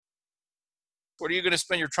What are you going to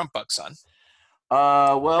spend your Trump bucks on?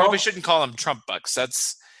 Well, probably shouldn't call them Trump bucks.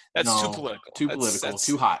 That's too political. Too political.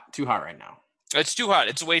 Too hot right now. It's too hot.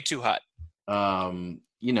 It's way too hot. I'm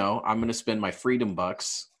going to spend my freedom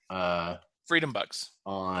bucks. Freedom bucks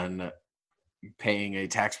on paying a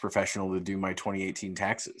tax professional to do my 2018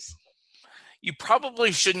 taxes. You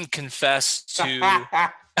probably shouldn't confess to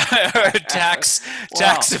tax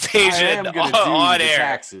evasion on air.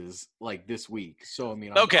 Taxes like this week, so I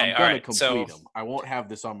mean, I'm going to complete them. I won't have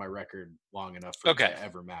this on my record long enough for it to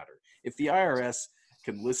ever matter. If the IRS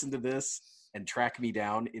can listen to this and track me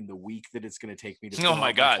down in the week that it's going to take me to fill out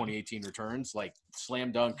my 2018 returns, like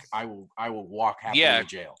slam dunk, I will walk halfway to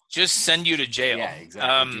jail. Just send you to jail. Yeah,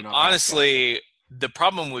 exactly. Honestly, the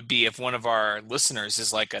problem would be if one of our listeners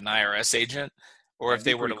is like an IRS agent, or if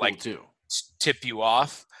they were to tip you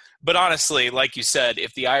off. But honestly, like you said,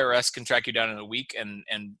 if the IRS can track you down in a week and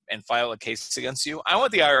file a case against you, I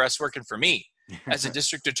want the IRS working for me as a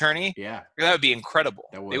district attorney. Yeah. That would be incredible.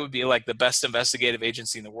 It would be like the best investigative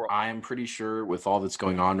agency in the world. I am pretty sure with all that's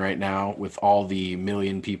going on right now, with all the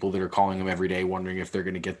million people that are calling them every day wondering if they're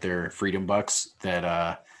going to get their freedom bucks,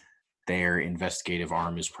 that their investigative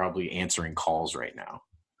arm is probably answering calls right now.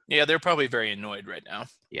 Yeah, they're probably very annoyed right now.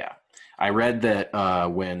 Yeah. I read that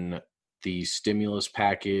when the stimulus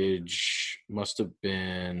package must have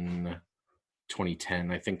been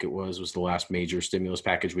 2010, I think it was the last major stimulus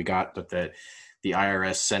package we got, but that the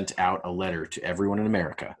IRS sent out a letter to everyone in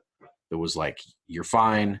America that was like, you're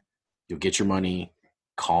fine, you'll get your money,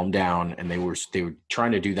 calm down. And they were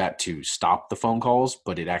trying to do that to stop the phone calls,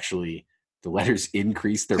 but the letters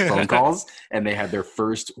increased their phone calls, and they had their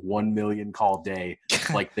first 1 million call day,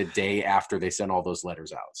 like the day after they sent all those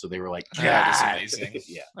letters out. So they were like, that is amazing.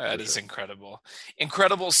 Yeah, that is incredible.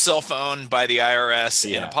 Incredible cell phone by the IRS.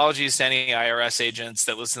 Yeah. And apologies to any IRS agents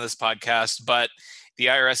that listen to this podcast, but the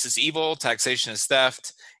IRS is evil. Taxation is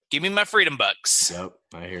theft. Give me my freedom bucks. Yep,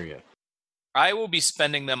 I hear you. I will be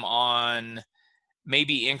spending them on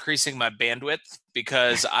maybe increasing my bandwidth,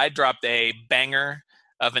 because I dropped a banger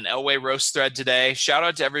of an Elway roast thread today. Shout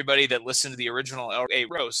out to everybody that listened to the original Elway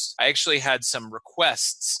roast. I actually had some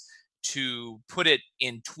requests to put it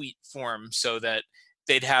in tweet form so that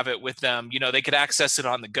they'd have it with them. They could access it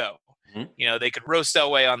on the go. Mm-hmm. They could roast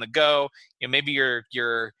Elway on the go. Maybe you're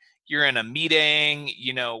in a meeting,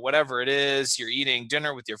 whatever it is, you're eating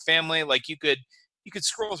dinner with your family. Like you could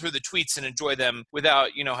scroll through the tweets and enjoy them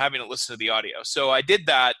without, having to listen to the audio. So I did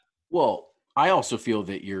that. Well, I also feel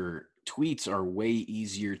that your tweets are way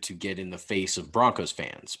easier to get in the face of Broncos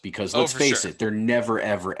fans, because let's face it, they're never,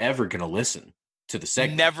 ever, ever going to listen to the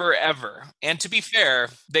segment. Never, ever. And to be fair,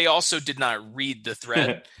 they also did not read the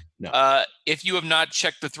thread. No. If you have not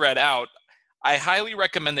checked the thread out, I highly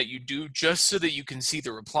recommend that you do, just so that you can see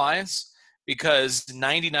the replies, because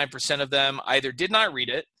 99% of them either did not read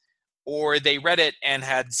it, or they read it and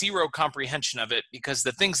had zero comprehension of it, because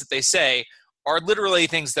the things that they say are literally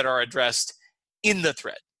things that are addressed in the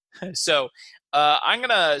thread. So I'm going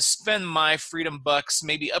to spend my freedom bucks,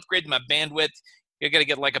 maybe upgrade my bandwidth. I got to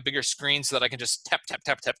get like a bigger screen so that I can just tap, tap,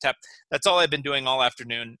 tap, tap, tap. That's all I've been doing all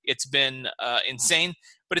afternoon. It's been insane,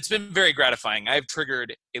 but it's been very gratifying. I've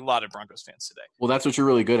triggered a lot of Broncos fans today. Well, that's what you're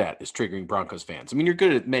really good at, is triggering Broncos fans. I mean, you're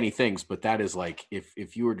good at many things, but that is like,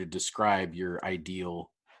 if you were to describe your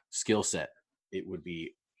ideal skill set, it would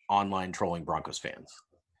be online trolling Broncos fans.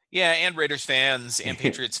 Yeah, and Raiders fans and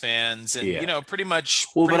Patriots fans, and pretty much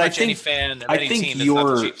any fan of any team. I think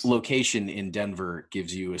your location in Denver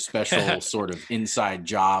gives you a special sort of inside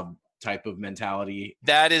job type of mentality.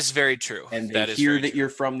 That is very true. And they hear that you're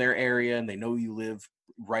from their area, and they know you live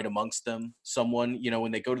right amongst them. Someone,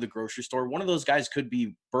 when they go to the grocery store, one of those guys could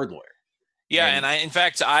be Bird Lawyer. Yeah, and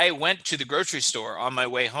I went to the grocery store on my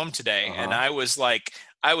way home today, and I was like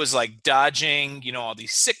dodging, all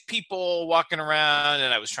these sick people walking around,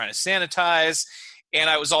 and I was trying to sanitize. And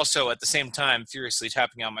I was also at the same time furiously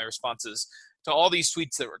tapping out my responses to all these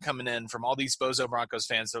tweets that were coming in from all these Bozo Broncos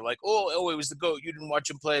fans. They're like, oh, it was the GOAT. You didn't watch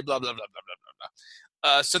him play, blah, blah, blah, blah, blah, blah,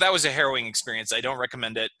 blah. So that was a harrowing experience. I don't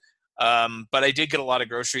recommend it. But I did get a lot of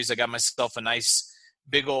groceries. I got myself a nice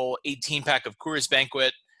big old 18-pack of Coors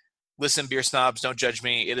Banquet. Listen, beer snobs, don't judge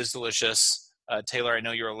me. It is delicious. Taylor, I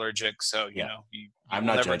know you're allergic, so you I'm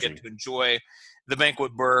not never judging. get to enjoy the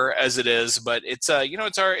Banquet Burr as it is. But it's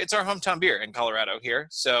it's our hometown beer in Colorado here.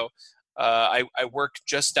 So I work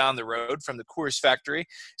just down the road from the Coors factory,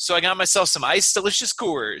 so I got myself some iced delicious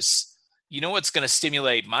Coors. You know what's going to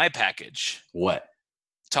stimulate my package? What?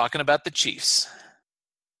 Talking about the Chiefs.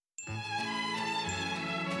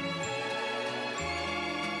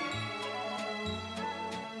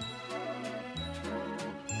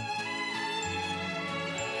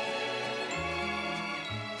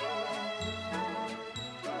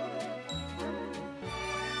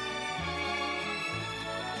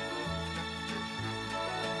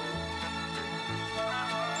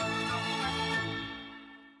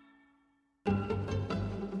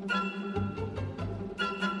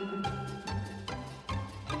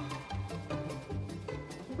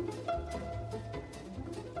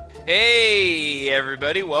 Hey,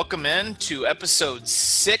 everybody. Welcome in to episode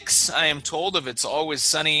 6, I am told, of It's Always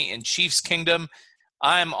Sunny in Chiefs Kingdom.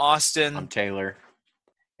 I'm Austin. I'm Taylor.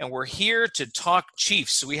 And we're here to talk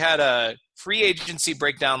Chiefs. We had a free agency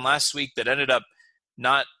breakdown last week that ended up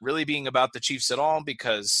not really being about the Chiefs at all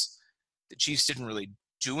because the Chiefs didn't really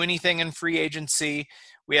do anything in free agency.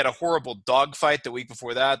 We had a horrible dogfight the week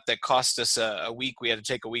before that cost us a week. We had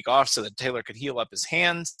to take a week off so that Taylor could heal up his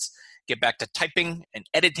hands, get back to typing and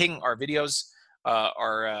editing our videos,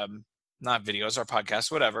 not videos, our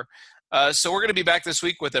podcast, whatever. So we're going to be back this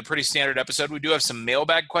week with a pretty standard episode. We do have some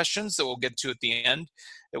mailbag questions that we'll get to at the end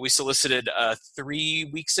that we solicited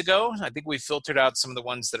 3 weeks ago. I think we filtered out some of the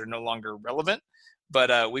ones that are no longer relevant,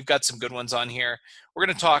 but we've got some good ones on here. We're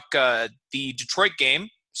going to talk the Detroit game.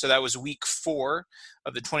 So that was week 4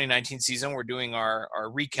 of the 2019 season. We're doing our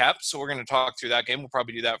recap. So we're going to talk through that game. We'll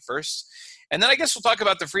probably do that first. And then I guess we'll talk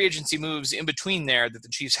about the free agency moves in between there that the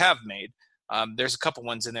Chiefs have made. There's a couple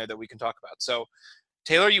ones in there that we can talk about. So,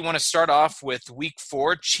 Taylor, you want to start off with week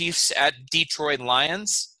 4, Chiefs at Detroit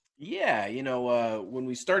Lions? Yeah, when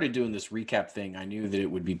we started doing this recap thing, I knew that it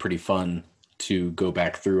would be pretty fun to go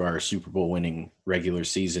back through our Super Bowl winning regular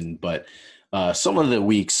season. But some of the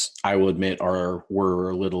weeks, I will admit, were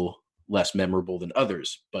a little less memorable than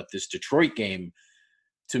others. But this Detroit game,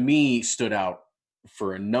 to me, stood out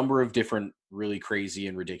for a number of different really crazy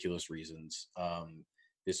and ridiculous reasons.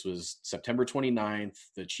 This was September 29th.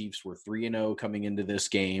 The Chiefs were 3-0 coming into this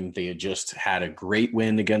game. They had just had a great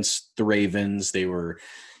win against the Ravens. They were,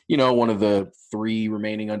 one of the 3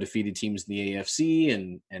 remaining undefeated teams in the AFC,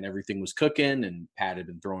 and everything was cooking, and Pat had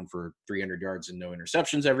been throwing for 300 yards and no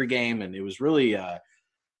interceptions every game. And it was really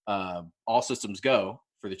all systems go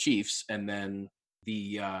for the Chiefs. And then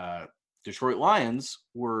the Detroit Lions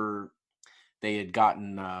they had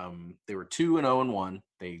gotten they were 2-0-1.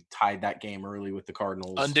 They tied that game early with the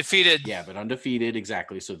Cardinals. Undefeated. Yeah, but undefeated,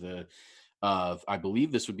 exactly. So I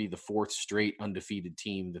believe this would be the 4th straight undefeated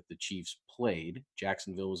team that the Chiefs played.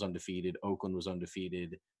 Jacksonville was undefeated, Oakland was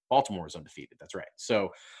undefeated, Baltimore was undefeated. That's right.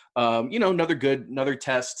 So another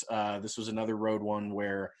test. This was another road one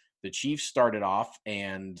where the Chiefs started off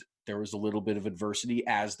and there was a little bit of adversity,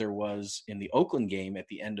 as there was in the Oakland game. At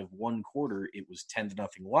the end of one quarter, it was 10-0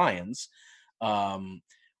 Lions.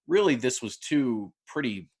 Really, this was 2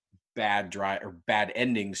 pretty bad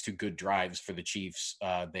endings to good drives for the Chiefs.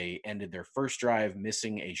 They ended their first drive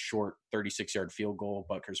missing a short 36-yard field goal,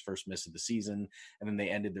 Butker's first miss of the season, and then they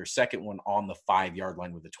ended their second one on the 5-yard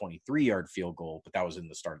line with a 23-yard field goal, but that was in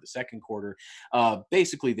the start of the second quarter.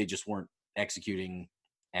 Basically, they just weren't executing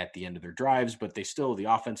at the end of their drives, but the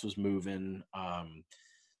offense was moving.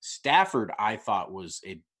 Stafford, I thought, was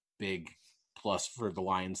a big plus for the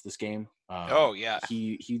Lions this game.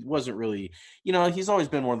 He wasn't really, he's always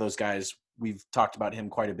been one of those guys. We've talked about him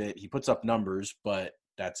quite a bit. He puts up numbers, but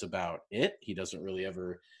that's about it. He doesn't really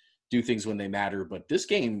ever do things when they matter. But this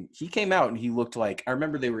game, he came out and he looked like, I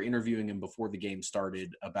remember they were interviewing him before the game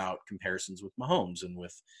started about comparisons with Mahomes and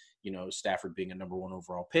with, Stafford being a number 1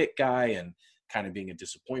 overall pick guy and kind of being a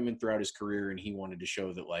disappointment throughout his career. And he wanted to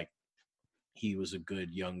show that, he was a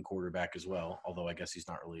good young quarterback as well. Although I guess he's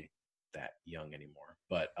not really that young anymore,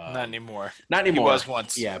 but not anymore. He was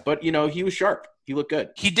once. Yeah, but he was sharp. He looked good.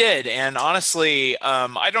 He did, and honestly,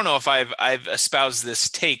 I don't know if I've espoused this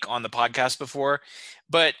take on the podcast before,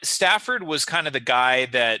 but Stafford was kind of the guy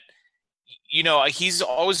that, he's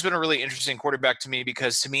always been a really interesting quarterback to me,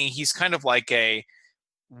 because to me he's kind of like a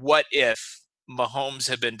what if Mahomes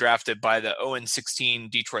had been drafted by the 0-16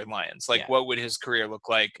 Detroit Lions. What would his career look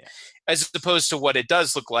like, as opposed to what it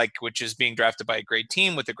does look like, which is being drafted by a great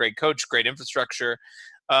team with a great coach, great infrastructure.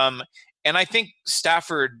 And I think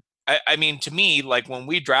Stafford, I mean, to me, when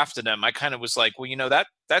we drafted him, I kind of was like, well,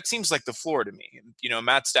 that seems like the floor to me.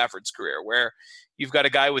 Matt Stafford's career, where you've got a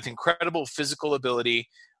guy with incredible physical ability,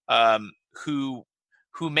 who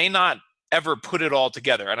may not ever put it all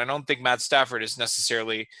together. And I don't think Matt Stafford is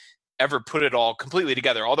necessarily ever put it all completely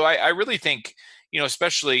together. Although I really think,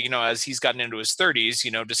 especially, as he's gotten into his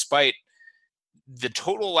 30s, despite the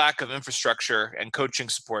total lack of infrastructure and coaching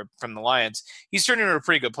support from the Lions, he's turned into a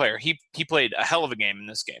pretty good player. He played a hell of a game in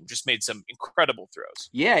this game, just made some incredible throws.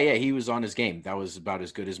 Yeah, he was on his game. That was about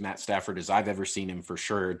as good as Matt Stafford as I've ever seen him, for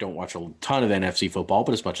sure. Don't watch a ton of NFC football,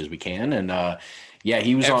 but as much as we can. And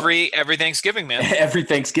he was every Thanksgiving, man. Every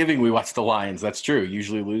Thanksgiving we watch the Lions. That's true.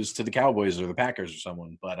 Usually lose to the Cowboys or the Packers or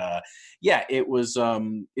someone. But it was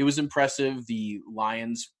impressive. The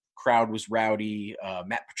Lions crowd was rowdy.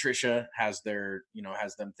 Matt Patricia has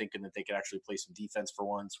them thinking that they could actually play some defense for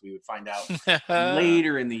once. We would find out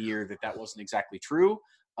later in the year that wasn't exactly true.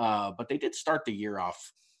 But they did start the year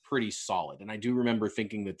off pretty solid. And I do remember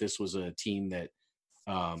thinking that this was a team that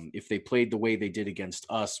if they played the way they did against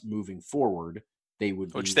us moving forward, they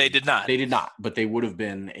would. Which they did not. They did not, but they would have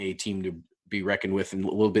been a team to be reckoned with in a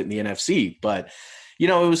little bit in the NFC. But, you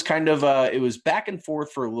know, it was kind of it was back and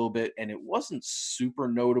forth for a little bit, and it wasn't super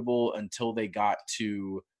notable until they got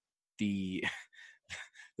to the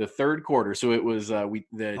third quarter. So it was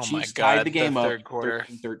the Chiefs tied the game up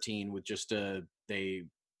 13-13 with just they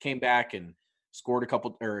came back and scored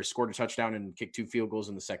a touchdown and kicked 2 field goals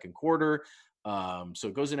in the second quarter. So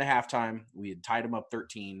it goes into halftime. We had tied them up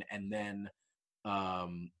 13, and then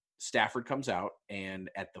Stafford comes out, and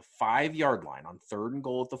at the 5-yard line on 3rd and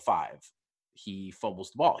goal at the 5, he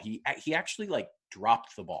fumbles the ball. He actually like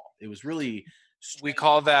dropped the ball. It was really we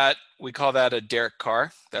call that a Derek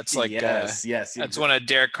Carr. That's like yes. That's one of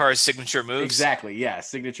Derek Carr's signature moves. Exactly. Yeah,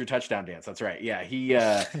 signature touchdown dance. That's right. Yeah,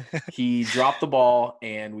 he dropped the ball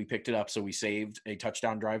and we picked it up, so we saved a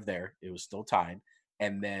touchdown drive there. It was still tied,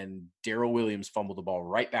 and then Darrell Williams fumbled the ball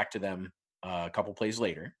right back to them a couple plays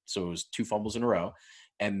later. So it was 2 fumbles in a row.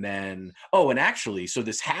 And then, and actually, so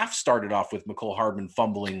this half started off with Mecole Hardman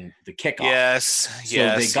fumbling the kickoff. Yes.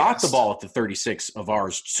 So they got the ball at the 36 of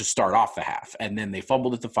ours to start off the half. And then they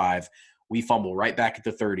fumbled at the 5. We fumble right back at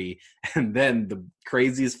the 30. And then the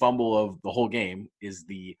craziest fumble of the whole game is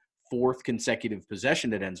the 4th consecutive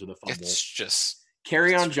possession that ends with a fumble. It's just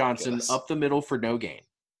Kerryon Johnson up the middle for no gain.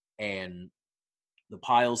 And the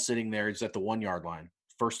pile's sitting there. It's at the 1-yard line.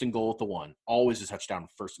 1st and goal at the 1, always a touchdown,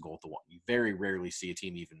 1st and goal at the 1. You very rarely see a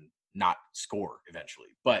team even not score eventually.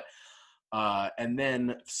 But and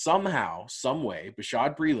then somehow, some way,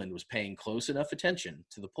 Bashaud Breeland was paying close enough attention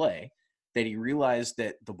to the play that he realized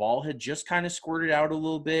that the ball had just kind of squirted out a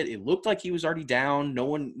little bit. It looked like he was already down. No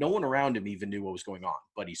one around him even knew what was going on.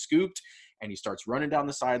 But he scooped and he starts running down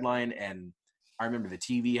the sideline. And I remember the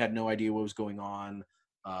TV had no idea what was going on.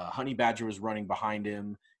 Honey Badger was running behind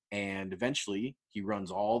him. And eventually he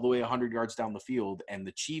runs all the way 100 yards down the field, and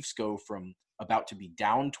the Chiefs go from about to be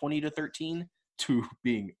down 20-13 to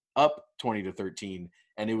being up 20-13.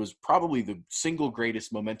 And it was probably the single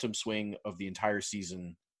greatest momentum swing of the entire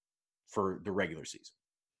season for the regular season.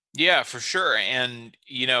 Yeah, for sure. And,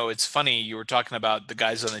 you know, it's funny. You were talking about the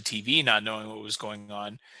guys on the TV not knowing what was going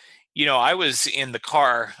on. You know, I was in the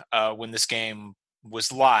car when this game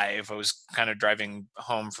was live. I was kind of driving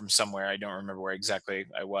home from somewhere. I don't remember where exactly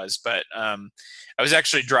I was, but I was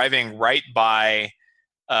actually driving right by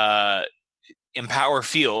Empower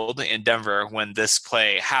Field in Denver when this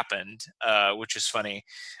play happened, which is funny.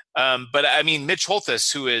 But I mean, Mitch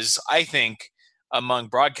Holthus, who is, I think,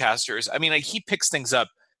 among broadcasters, I mean, like, he picks things up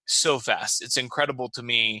so fast. It's incredible to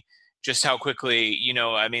me just how quickly, you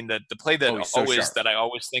know, I mean, the play that that I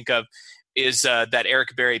always think of is that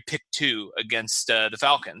Eric Berry pick 2 against the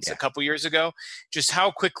Falcons a couple years ago. Just how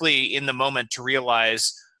quickly in the moment to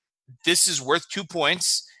realize this is worth 2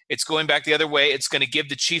 points. It's going back the other way. It's going to give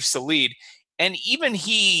the Chiefs the lead. And even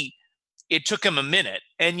it took him a minute.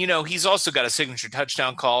 And, you know, he's also got a signature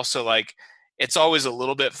touchdown call. So, like, it's always a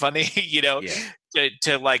little bit funny, you know,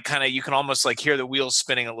 to like kind of, you can almost like hear the wheels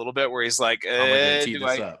spinning a little bit where he's like,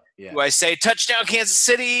 do I say touchdown Kansas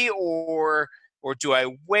City or do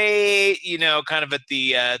I wait, you know, kind of at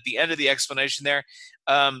the end of the explanation there.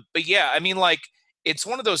 But yeah, I mean, like, it's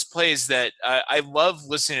one of those plays that I love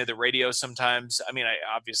listening to the radio sometimes. I mean,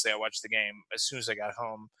 I watched the game as soon as I got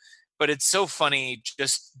home, but it's so funny,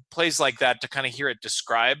 just plays like that, to kind of hear it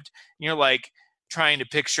described. And you're like trying to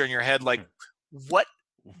picture in your head, like, what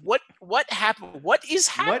happened? What is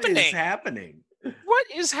happening? What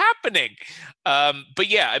is happening? But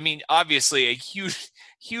yeah, I mean, obviously a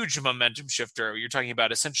huge momentum shifter. You're talking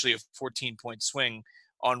about essentially a 14-point swing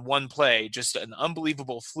on one play, just an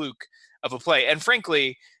unbelievable fluke of a play. And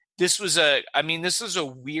frankly, this was a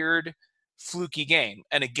weird, fluky game,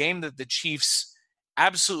 and a game that the Chiefs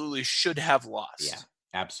absolutely should have lost. Yeah,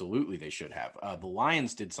 absolutely they should have. The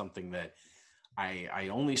Lions did something that I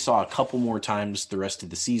only saw a couple more times the rest of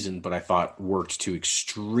the season, but I thought worked to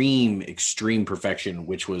extreme perfection,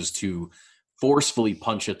 which was to forcefully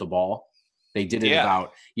punch at the ball. They did it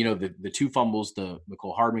about, you know, the 2 fumbles, the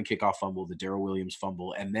Mecole Hardman kickoff fumble, the Darrell Williams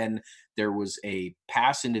fumble, and then there was a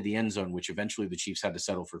pass into the end zone, which eventually the Chiefs had to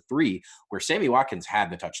settle for 3, where Sammy Watkins had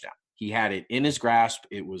the touchdown. He had it in his grasp.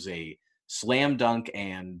 It was a slam dunk,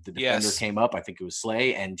 and the defender came up, I think it was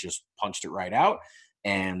Slay, and just punched it right out.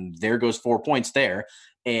 And there goes 4 points there.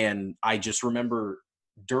 And I just remember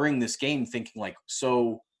during this game thinking, like,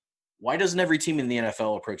 so why doesn't every team in the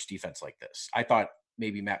NFL approach defense like this? I thought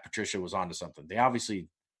maybe Matt Patricia was onto something. It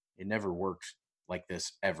never worked like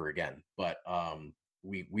this ever again. But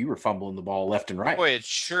we were fumbling the ball left and right. Boy, it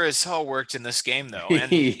sure as hell worked in this game, though.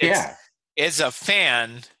 And Yeah. as a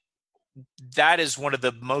fan, that is one of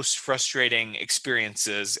the most frustrating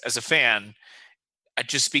experiences as a fan,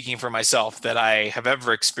 just speaking for myself, that I have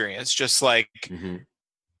ever experienced. Just like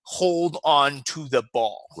hold on to the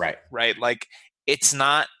ball. Right. Like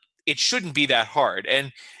it shouldn't be that hard.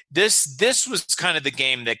 And this was kind of the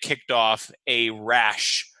game that kicked off a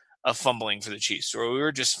rash of fumbling for the Chiefs, where we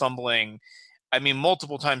were just fumbling, I mean,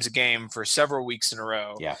 multiple times a game for several weeks in a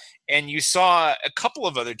row. Yeah. And you saw a couple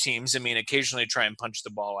of other teams, I mean, occasionally try and punch the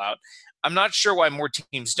ball out. I'm not sure why more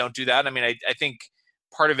teams don't do that. I mean, I think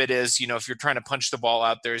part of it is, if you're trying to punch the ball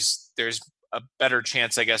out, there's a better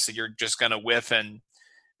chance, I guess, that you're just going to whiff and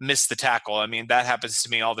miss the tackle. I mean, that happens to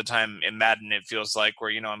me all the time in Madden. It feels like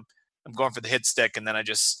where, I'm going for the hit stick and then I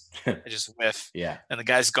just whiff. Yeah. And the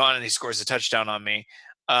guy's gone and he scores a touchdown on me.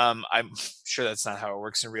 I'm sure that's not how it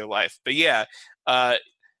works in real life, but yeah,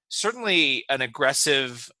 certainly an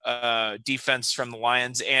aggressive defense from the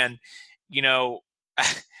Lions. And,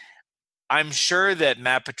 I'm sure that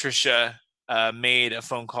Matt Patricia made a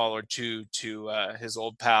phone call or two to his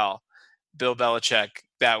old pal, Bill Belichick,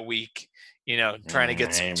 that week, trying to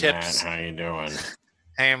get some tips. Matt, how you doing?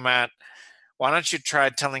 Hey, Matt, why don't you try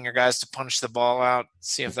telling your guys to punch the ball out,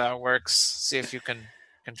 see if that works, see if you can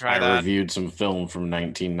try that. I reviewed some film from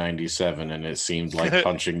 1997, and it seemed like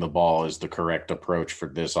punching the ball is the correct approach for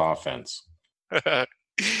this offense. It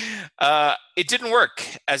didn't work,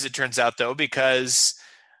 as it turns out, though, because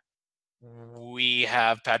we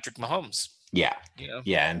have Patrick Mahomes. Yeah.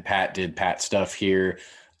 Yeah, and Pat did Pat stuff here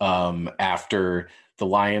after the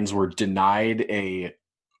Lions were denied a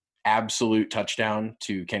absolute touchdown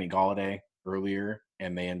to Kenny Golladay earlier,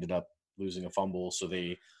 and they ended up losing a fumble. So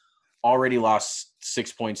they already lost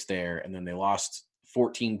 6 points there, and then they lost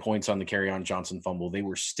 14 points on the Kerryon Johnson fumble. They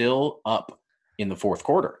were still up in the fourth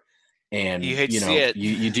quarter. And you hate to see it.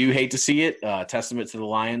 You do hate to see it. Testament to the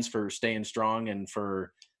Lions for staying strong and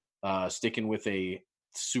for sticking with a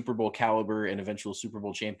Super Bowl caliber and eventual Super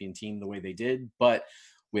Bowl champion team the way they did. But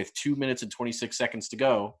with 2 minutes and 26 seconds to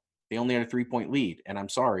go, they only had a 3-point lead. And I'm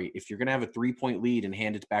sorry, if you're going to have a 3-point lead and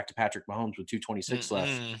hand it back to Patrick Mahomes with 2:26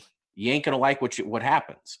 left, you ain't going to like what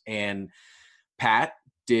happens. And Pat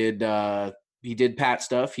did he did Pat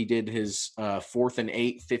stuff. He did his 4th and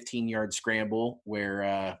 8, 15-yard scramble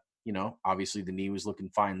where, obviously the knee was looking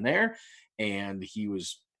fine there. And he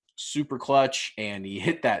was super clutch, and he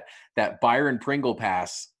hit that Byron Pringle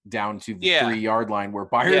pass down to the 3-yard line where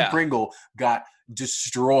Byron Pringle got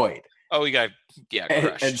destroyed. Oh, he got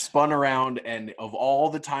crushed. And spun around. And of all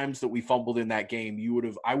the times that we fumbled in that game,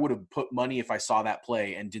 I would have put money if I saw that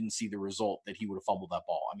play and didn't see the result that he would have fumbled that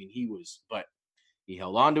ball. I mean, but he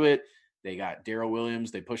held on to it. They got Darrell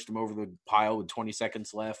Williams. They pushed him over the pile with 20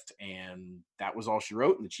 seconds left, and that was all she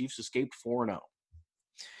wrote. And the Chiefs escaped 4-0.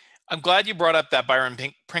 I'm glad you brought up that Byron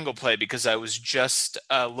Pringle play, because I was just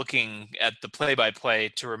looking at the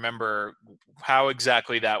play-by-play to remember how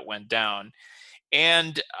exactly that went down.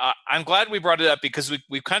 And I'm glad we brought it up because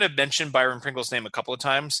we've kind of mentioned Byron Pringle's name a couple of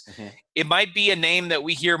times. Mm-hmm. It might be a name that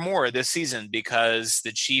we hear more this season because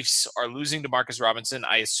the Chiefs are losing Demarcus Robinson.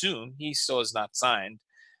 I assume he still is not signed.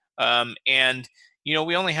 And, we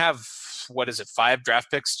only have, 5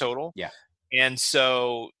 draft picks total? Yeah. And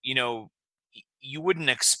so, you wouldn't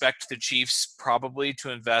expect the Chiefs probably to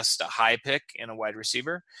invest a high pick in a wide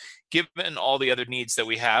receiver, given all the other needs that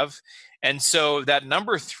we have. And so that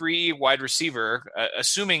number 3 wide receiver,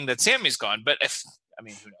 assuming that Sammy's gone, but who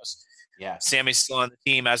knows? Yeah, Sammy's still on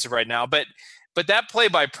the team as of right now. But that play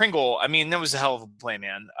by Pringle, that was a hell of a play,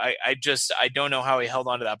 man. I don't know how he held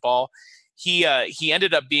onto that ball. He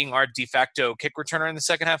ended up being our de facto kick returner in the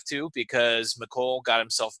second half too, because McCole got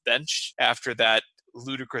himself benched after that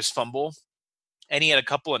ludicrous fumble. And he had a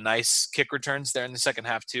couple of nice kick returns there in the second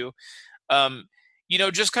half too.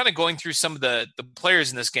 Just kind of going through some of the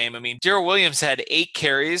players in this game. Darrell Williams had 8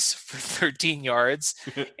 carries for 13 yards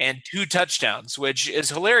and 2 touchdowns, which is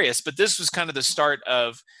hilarious. But this was kind of the start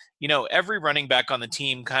of, every running back on the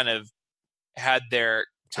team kind of had their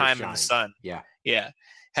time in the sun. Yeah. Yeah.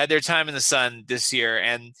 Had their time in the sun this year.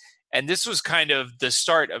 And this was kind of the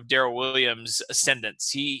start of Darrell Williams' ascendance.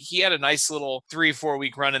 He had a nice little 3-4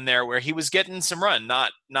 week run in there where he was getting some run,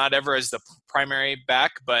 not ever as the primary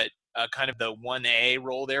back, but kind of the 1A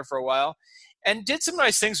role there for a while, and did some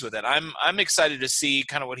nice things with it. I'm excited to see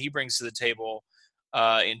kind of what he brings to the table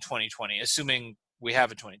in 2020, assuming we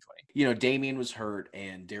have a 2020. Damian was hurt,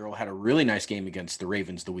 and Darrell had a really nice game against the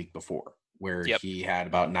Ravens the week before, where he had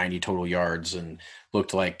about 90 total yards and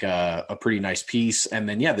looked like a pretty nice piece. And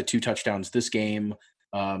then, the 2 touchdowns this game.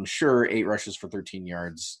 Sure, 8 rushes for 13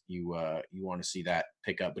 yards. You want to see that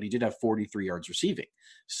pick up, but he did have 43 yards receiving.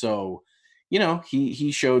 So,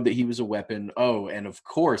 he showed that he was a weapon. Oh, and of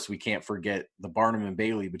course, we can't forget the Barnum and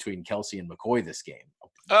Bailey between Kelsey and McCoy this game.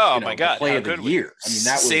 Oh my God! The play How of the could year. we? I mean,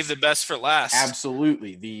 that was save the best for last.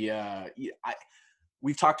 Absolutely.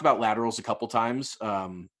 We've talked about laterals a couple times,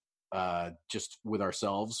 just with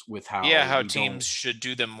ourselves, with how teams should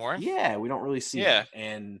do them more. Yeah, we don't really see it.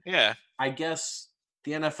 And I guess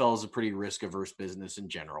the NFL is a pretty risk-averse business in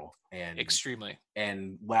general, and extremely.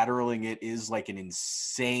 And lateraling it is like an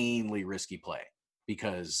insanely risky play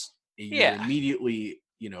because you're immediately,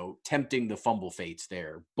 tempting the fumble fates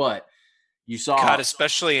there. But you saw, God,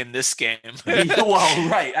 especially in this game. Well,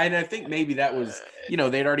 right, and I think maybe that was,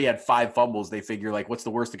 they'd already had 5 fumbles. They figure like, what's the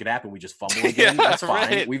worst that could happen? We just fumble again. That's fine.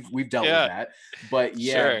 Right. We've dealt with that. But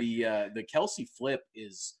sure. the Kelsey flip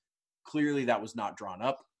is clearly that was not drawn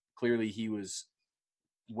up. Clearly he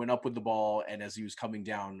went up with the ball, and as he was coming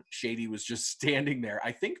down, Shady was just standing there.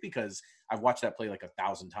 I think because I've watched that play like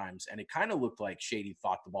 1,000 times, and it kind of looked like Shady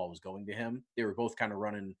thought the ball was going to him. They were both kind of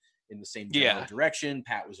running in the same general direction.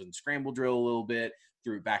 Pat was in scramble drill a little bit,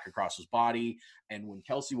 threw it back across his body, and when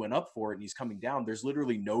Kelsey went up for it and he's coming down, there's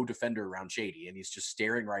literally no defender around Shady, and he's just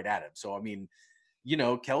staring right at him. So, I mean,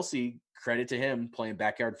 Kelsey, credit to him, playing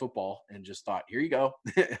backyard football and just thought, here you go.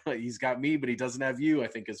 He's got me, but he doesn't have you, I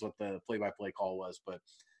think is what the play-by-play call was. But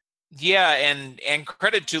yeah, and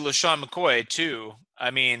credit to LeSean McCoy too.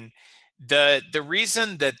 I mean, the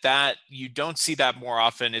reason that you don't see that more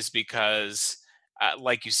often is because,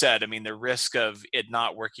 like you said, I mean, the risk of it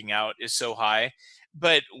not working out is so high.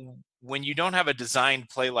 But when you don't have a designed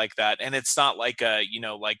play like that, and it's not like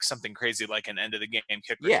like something crazy like an end of the game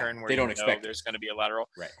kick return where they don't expect there's going to be a lateral.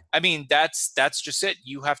 Right. I mean, that's just it.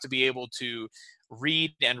 You have to be able to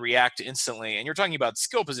read and react instantly. And you're talking about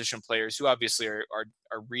skill position players who obviously are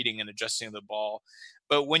reading and adjusting the ball.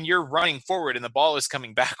 But when you're running forward and the ball is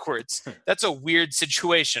coming backwards, that's a weird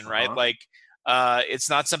situation, right? Like, it's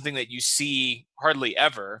not something that you see hardly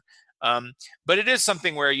ever. But it is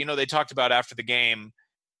something where, they talked about after the game,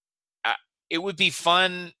 it would be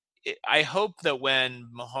fun. I hope that when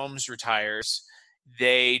Mahomes retires,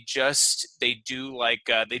 they just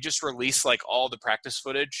release like all the practice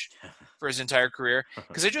footage for his entire career.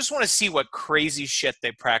 Because I just want to see what crazy shit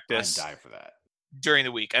they practice. I'd die for that during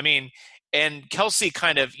the week. I mean, and Kelsey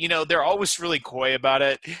kind of, they're always really coy about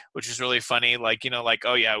it, which is really funny. Like,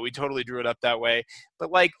 oh yeah, we totally drew it up that way.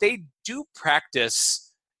 But like they do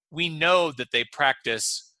practice. We know that they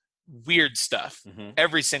practice weird stuff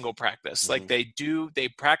every single practice. Like they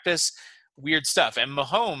practice weird stuff. And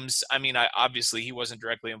Mahomes, I mean, obviously he wasn't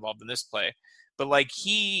directly involved in this play, but like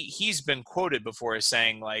he's been quoted before as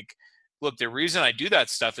saying like, look, the reason I do that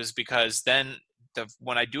stuff is because then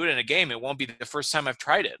when I do it in a game, it won't be the first time I've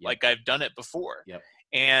tried it. Yep. Like I've done it before. Yep.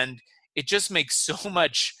 And it just makes so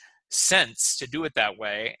much sense to do it that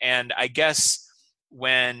way. And I guess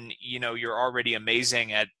when, you're already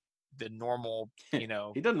amazing at the normal, he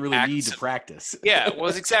doesn't really need to practice. Yeah, well,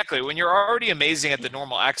 exactly. When you're already amazing at the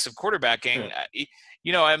normal acts of quarterbacking,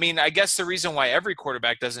 I mean, I guess the reason why every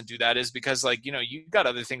quarterback doesn't do that is because like, you've got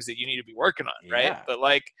other things that you need to be working on. Right. Yeah. But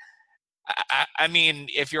like, I mean,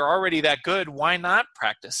 if you're already that good, why not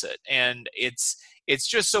practice it? And it's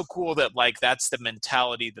just so cool that like that's the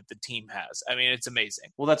mentality that the team has. I mean, it's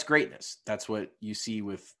amazing. Well, that's greatness. That's what you see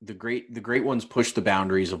with the great ones push the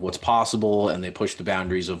boundaries of what's possible, and they push the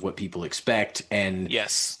boundaries of what people expect. And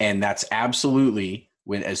yes, and that's absolutely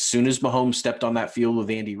as soon as Mahomes stepped on that field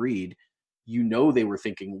with Andy Reid, they were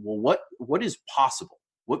thinking, well, what is possible?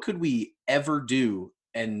 What could we ever do?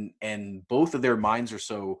 And both of their minds are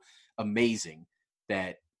so amazing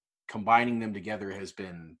that combining them together it's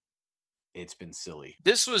been silly.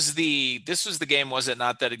 This was the game, was it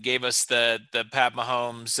not, that it gave us the Pat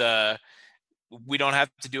Mahomes we don't have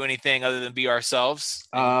to do anything other than be ourselves.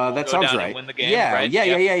 That sounds right. Win the game, yeah, right?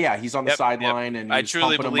 Yeah. He's on the sideline and I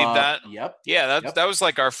truly believe that. Yep. Yeah, that was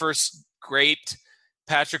like our first great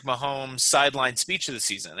Patrick Mahomes sideline speech of the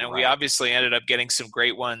season, and we obviously ended up getting some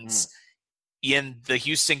great ones in the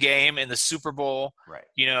Houston game, in the Super Bowl, right?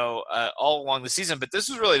 All along the season. But this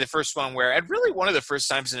was really the first one where, and really one of the first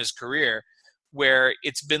times in his career where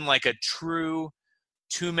it's been like a true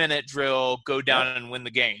 2-minute drill, go down and win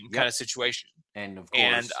the game kind of situation. And of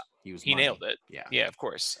course, he nailed it. Yeah, of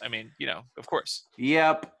course. I mean, of course.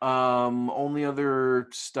 Yep. Only other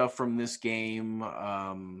stuff from this game,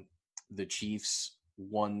 the Chiefs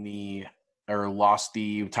lost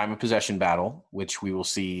the time of possession battle, which we will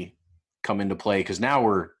see come into play, because now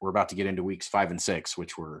we're about to get into weeks 5 and 6,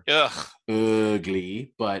 which were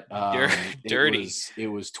ugly, but dirty. It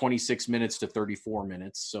was 26 minutes to 34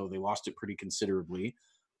 minutes, so they lost it pretty considerably.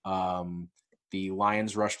 The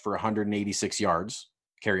Lions rushed for 186 yards.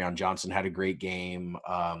 Kerryon Johnson had a great game.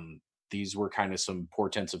 These were kind of some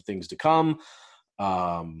portents of things to come.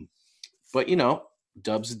 But,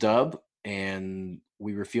 dub's a dub, and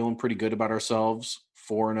we were feeling pretty good about ourselves.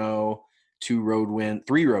 4-0,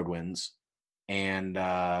 3 road wins. And,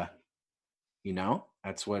 that's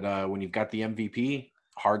what, when you've got the MVP,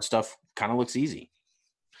 hard stuff kind of looks easy.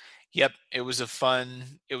 Yep. It was a fun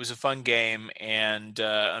game. And,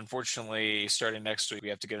 unfortunately, starting next week, we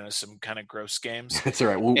have to get into some kind of gross games. That's all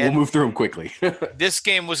right. We'll move through them quickly. This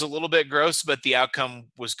game was a little bit gross, but the outcome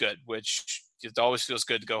was good, which it always feels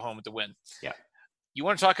good to go home with the win. Yeah. You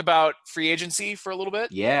want to talk about free agency for a little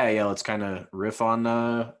bit? Yeah. Let's kind of riff on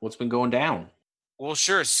what's been going down. Well,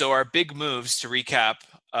 sure. So our big moves, to recap,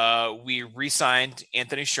 we re-signed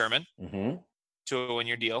Anthony Sherman to a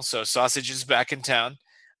one-year deal. So Sausage is back in town.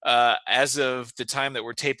 As of the time that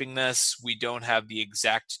we're taping this, we don't have the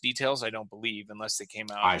exact details, I don't believe, unless they came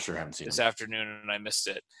out I sure haven't seen this them. afternoon and I missed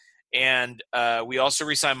it. And we also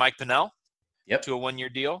re-signed Mike Pennel to a one-year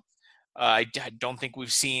deal. I don't think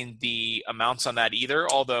we've seen the amounts on that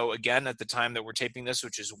either, although, again, at the time that we're taping this,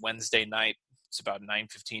 which is Wednesday night, it's about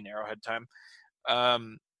 9:15 Arrowhead time,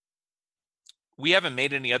 we haven't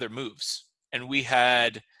made any other moves. And we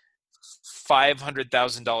had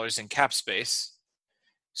 $500,000 in cap space.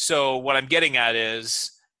 So what I'm getting at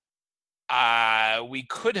is we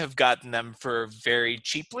could have gotten them for very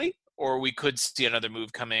cheaply, or we could see another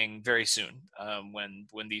move coming very soon when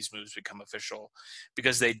these moves become official,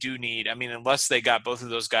 because they do need, unless they got both of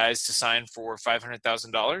those guys to sign for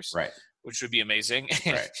 $500,000, right, which would be amazing.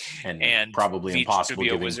 Right. And probably impossible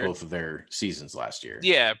given both of their seasons last year.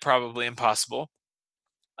 Yeah, probably impossible.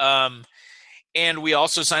 And we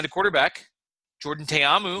also signed a quarterback, Jordan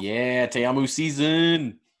Ta'amu. Yeah, Ta'amu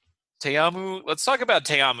season. Ta'amu, let's talk about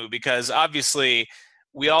Ta'amu, because obviously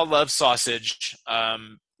we all love Sausage.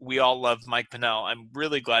 We all love Mike Pennel. I'm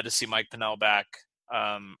really glad to see Mike Pennel back.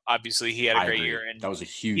 Obviously he had a great year, and that was a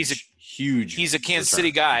huge. He's a Kansas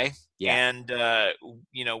City guy, and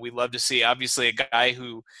we love to see, obviously, a guy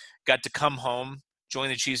who got to come home, join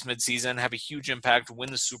the Chiefs midseason, have a huge impact, win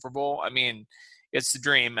the Super Bowl. It's the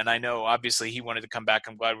dream, and I know obviously he wanted to come back.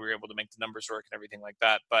 I'm glad we were able to make the numbers work and everything like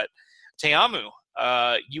that. But Ta'amu,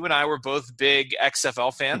 you and I were both big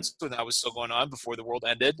XFL fans when that was still going on before the world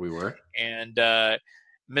ended. We were. And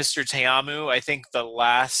Mr. Ta'amu, I think the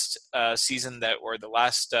last season the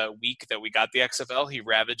last week that we got the XFL, he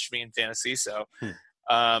ravaged me in fantasy. So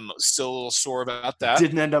still a little sore about that. It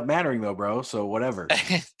didn't end up mattering though, bro. So whatever.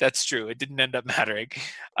 That's true. It didn't end up mattering.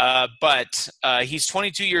 But he's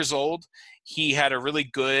 22 years old. He had a really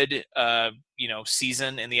good,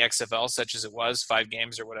 season in the XFL, such as it was, 5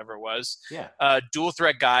 games or whatever it was. Yeah. Dual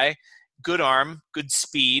threat guy, good arm, good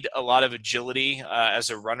speed, a lot of agility as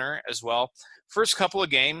a runner as well. First couple of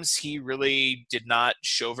games, he really did not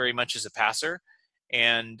show very much as a passer,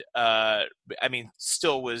 and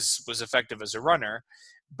still was effective as a runner.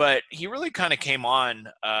 But he really kind of came on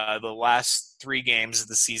the last 3 games of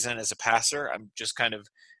the season as a passer. I'm just kind of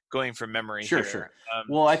going from memory here. Sure.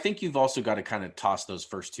 Well, I think you've also got to kind of toss those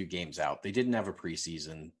first 2 games out. They didn't have a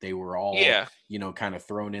preseason. They were all, kind of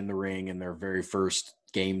thrown in the ring, and their very first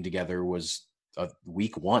game together was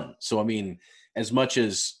week 1. So, as much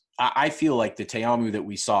as I feel like the Ta'amu that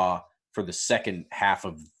we saw for the second half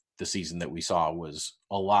of the season that we saw was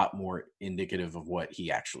a lot more indicative of what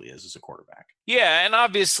he actually is as a quarterback. Yeah, and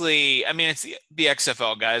obviously, it's the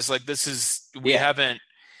XFL, guys. Like, this is we haven't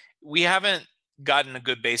gotten a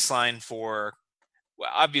good baseline for. Well,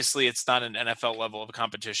 obviously, it's not an NFL level of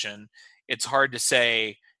competition. It's hard to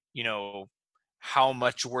say, how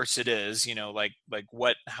much worse it is.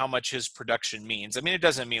 How much his production means. It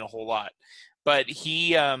doesn't mean a whole lot, but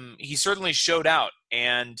he certainly showed out.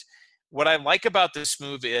 And what I like about this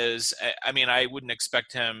move is, I wouldn't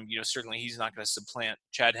expect him, certainly he's not going to supplant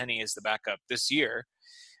Chad Henne as the backup this year.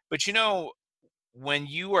 But, when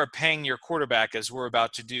you are paying your quarterback, as we're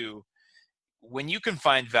about to do, when you can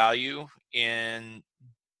find value in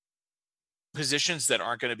positions that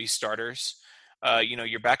aren't going to be starters,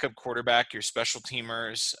 your backup quarterback, your special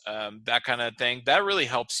teamers, that kind of thing, that really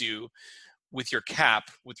helps you with your cap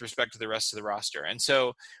with respect to the rest of the roster. And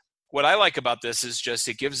so what I like about this is just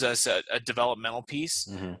it gives us a developmental piece.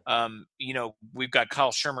 Mm-hmm. We've got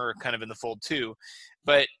Kyle Shermer kind of in the fold too,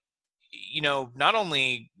 but not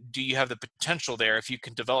only do you have the potential there if you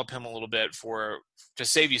can develop him a little bit to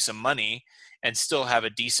save you some money and still have a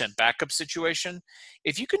decent backup situation,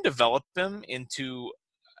 if you can develop him into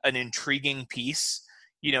an intriguing piece,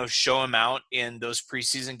 show him out in those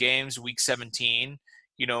preseason games, week 17,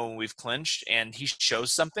 when we've clinched and he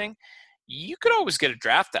shows something, you could always get a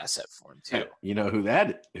draft asset for him too. You know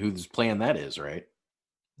whose plan that is, right?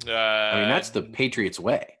 I mean, that's the Patriots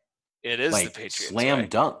way. It is like the Patriots slam way.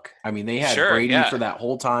 dunk. I mean, they had Brady for that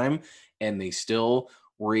whole time, and they still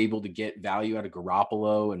were able to get value out of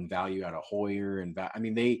Garoppolo and value out of Hoyer. And I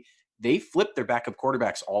mean, they flip their backup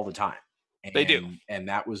quarterbacks all the time. And, they do. And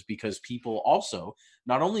that was because people also,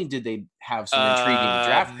 not only did they have some intriguing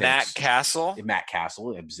draft picks. Matt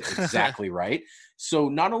Castle, exactly right. So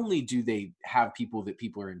not only do they have people that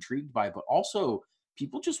people are intrigued by, but also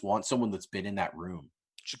people just want someone that's been in that room.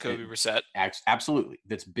 Jacoby Brissett. Absolutely.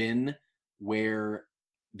 That's been where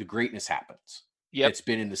the greatness happens. Yep. It's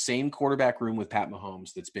been in the same quarterback room with Pat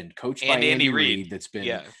Mahomes. That's been coached by Andy Reid. That's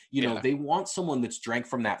been, they want someone that's drank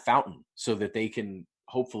from that fountain so that they can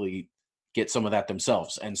hopefully get some of that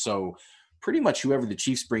themselves. And so pretty much whoever the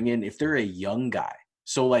Chiefs bring in, if they're a young guy,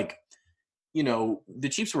 so the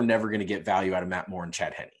Chiefs were never going to get value out of Matt Moore and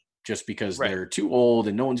Chad Henne just because they're too old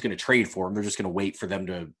and no one's going to trade for them. They're just going to wait for them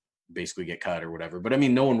to basically get cut or whatever. But I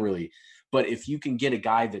mean, no one really, but if you can get a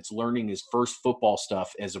guy that's learning his first football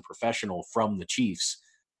stuff as a professional from the Chiefs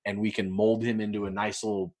and we can mold him into a nice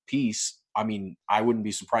little piece, I mean, I wouldn't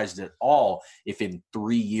be surprised at all if in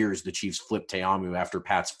 3 years the Chiefs flip Te'amu after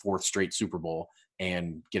Pat's 4th straight Super Bowl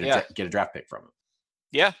and get a draft pick from him.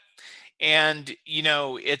 Yeah. And,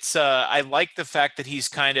 it's I like the fact that he's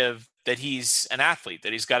that he's an athlete,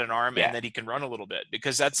 that he's got an arm and that he can run a little bit,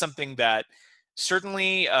 because that's something that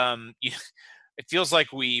certainly, it feels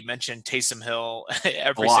like we mentioned Taysom Hill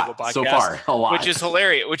every single podcast so far, a lot, which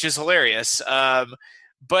is hilarious.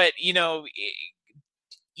 But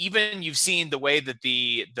even you've seen the way that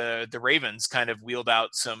the Ravens kind of wheeled out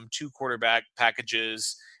some 2 quarterback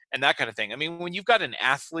packages and that kind of thing. I mean, when you've got an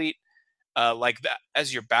athlete like that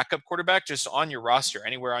as your backup quarterback, just on your roster,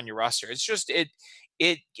 anywhere on your roster, it's just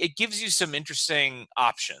it gives you some interesting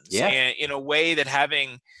options. And in a way that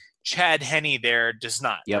having Chad Henne there does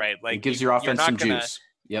not, right? Like, it gives your offense some juice.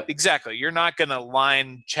 Yep. Exactly. You're not going to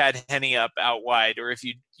line Chad Henne up out wide, or if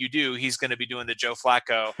you do, he's going to be doing the Joe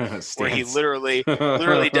Flacco where he literally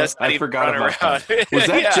does not even run around. Was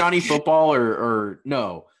that Johnny Football or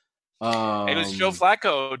no? It was Joe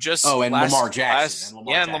Flacco Lamar Jackson.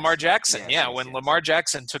 Lamar Jackson. When Lamar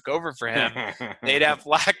Jackson took over for him, they'd have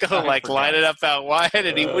Flacco line it up out wide,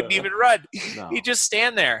 and he wouldn't even run. No. He'd just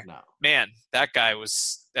stand there. No. Man, that guy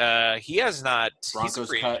was he has not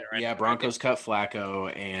Broncos cut Broncos cut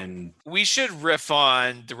Flacco. And we should riff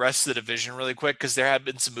on the rest of the division really quick, because there have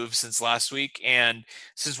been some moves since last week, and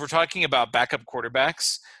since we're talking about backup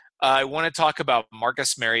quarterbacks, I want to talk about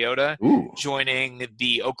Marcus Mariota joining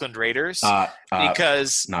the Oakland Raiders,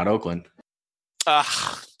 because not Oakland.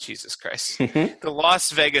 Jesus Christ. The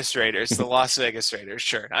Las Vegas Raiders.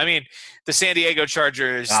 Sure. I mean, the San Diego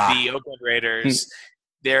Chargers, the Oakland Raiders,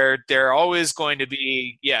 they're always going to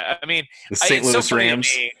be, I mean, the St. Louis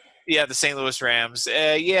Rams. The St. Louis Rams.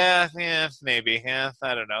 Maybe. I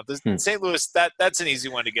don't know. The St. Louis, that's an easy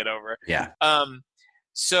one to get over. Yeah.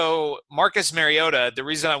 So Marcus Mariota, the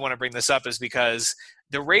reason I want to bring this up is because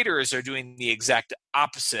the Raiders are doing the exact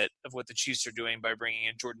opposite of what the Chiefs are doing by bringing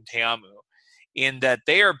in Jordan Ta'amu, in that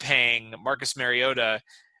they are paying Marcus Mariota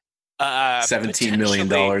 $17 million,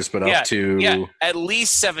 but up to at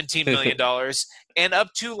least $17 million and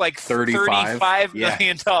up to like $35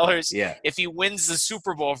 million if he wins the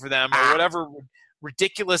Super Bowl for them, or whatever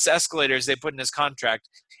ridiculous escalators they put in his contract.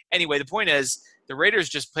 Anyway, the point is, the Raiders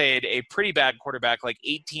just paid a pretty bad quarterback like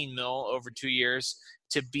 $18 million over 2 years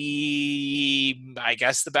to be, I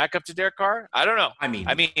guess, the backup to Derek Carr. I don't know. I mean,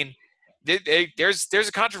 there's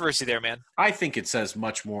a controversy there, man. I think it says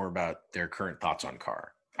much more about their current thoughts on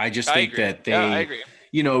Carr. I think that I agree.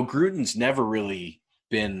 Gruden's never really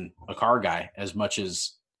been a Carr guy as much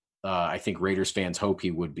as I think Raiders fans hope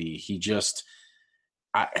he would be. He just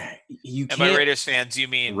you can't. And by Raiders fans, you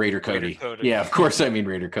mean Raider Cody. Yeah, of course I mean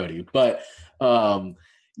Raider Cody. But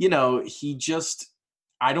he just,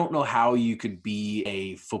 I don't know how you could be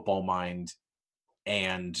a football mind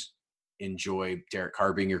and enjoy Derek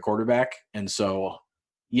Carr being your quarterback. And so,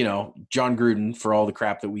 John Gruden, for all the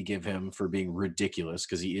crap that we give him for being ridiculous,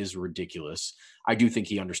 because he is ridiculous, I do think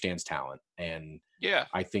he understands talent. And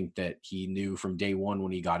I think that he knew from day one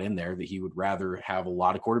when he got in there that he would rather have a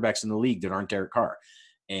lot of quarterbacks in the league that aren't Derek Carr.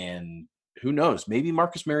 And who knows? Maybe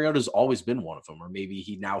Marcus Mariota's always been one of them, or maybe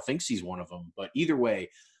he now thinks he's one of them. But either way,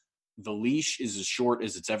 the leash is as short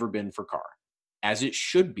as it's ever been for Carr, as it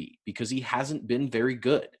should be, because he hasn't been very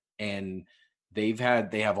good. And they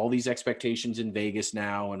have all these expectations in Vegas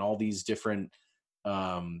now, and all these different,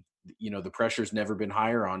 the pressure's never been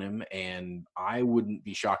higher on him. And I wouldn't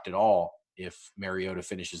be shocked at all if Mariota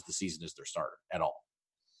finishes the season as their starter at all.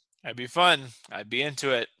 That'd be fun. I'd be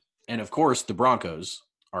into it. And of course, the Broncos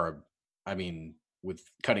are, with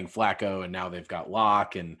cutting Flacco, and now they've got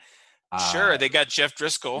Locke, and sure, they got Jeff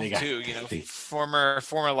Driscoll too.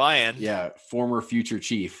 Former Lion. Yeah, former future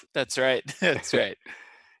Chief. That's right. That's right.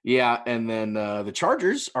 Yeah, and then the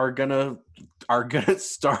Chargers are gonna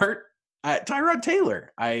start Tyrod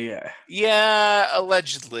Taylor.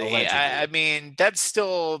 Allegedly. I mean, that's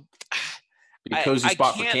still a cozy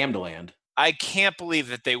spot for Cam to land. I can't believe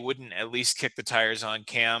that they wouldn't at least kick the tires on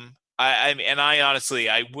Cam. I honestly,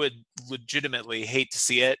 I would legitimately hate to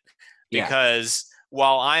see it, because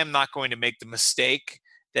while I am not going to make the mistake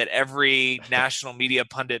that every national media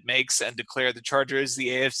pundit makes and declare the Chargers the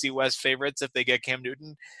AFC West favorites if they get Cam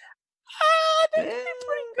Newton, they could be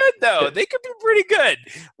pretty good though. They could be pretty good.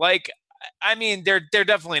 They're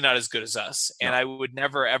definitely not as good as us, and I would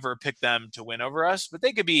never ever pick them to win over us, but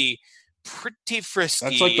they could be pretty frisky.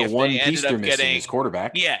 That's like the one piece they're missing is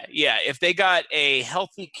quarterback. Yeah. If they got a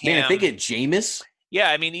healthy Cam, if they get Jameis.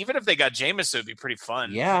 Yeah, even if they got Jameis, it would be pretty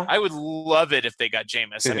fun. Yeah, I would love it if they got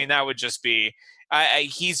Jameis. That would just be.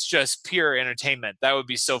 He's just pure entertainment. That would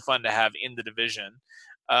be so fun to have in the division.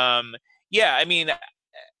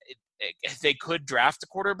 They could draft a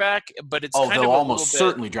quarterback, but it's kind of they'll almost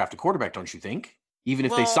certainly draft a quarterback, don't you think? Even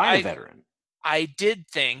if they sign a veteran. I did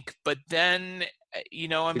think, but then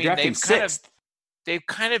they've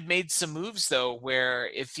kind of made some moves though, where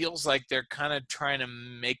it feels like they're kind of trying to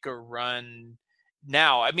make a run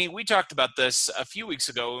now. We talked about this a few weeks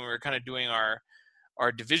ago when we were kind of doing our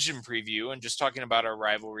division preview and just talking about our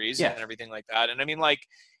rivalries and everything like that. And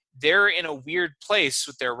they're in a weird place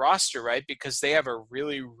with their roster, right? Because they have a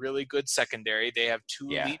really, really good secondary. They have two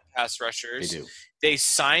elite pass rushers. They do. They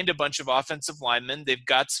signed a bunch of offensive linemen. They've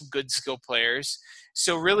got some good skill players.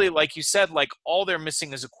 So really, like you said, all they're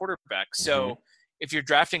missing is a quarterback. So if you're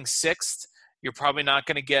drafting sixth, you're probably not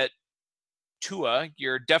going to get Tua.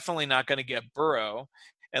 You're definitely not going to get Burrow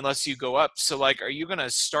unless you go up. So are you going to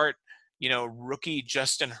start, rookie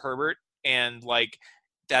Justin Herbert and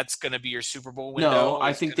that's going to be your Super Bowl window? No,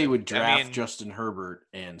 I think they would draft Justin Herbert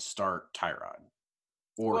and start Tyrod.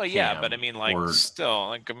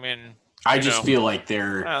 I just feel like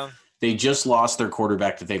they just lost their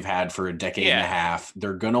quarterback that they've had for a decade and a half.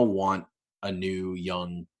 They're going to want a new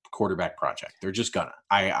young quarterback project. They're just gonna.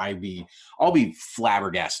 I'll be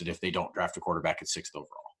flabbergasted if they don't draft a quarterback at 6th overall.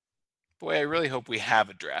 Boy, I really hope we have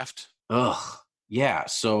a draft. Yeah.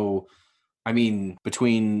 So,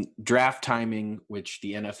 between draft timing, which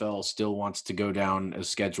the NFL still wants to go down as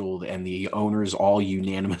scheduled, and the owners all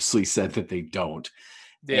unanimously said that they don't,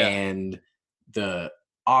 and the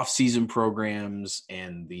off-season programs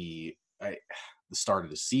and the start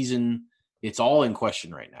of the season, it's all in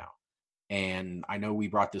question right now. And I know we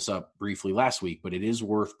brought this up briefly last week, but it is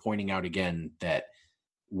worth pointing out again that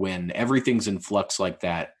when everything's in flux like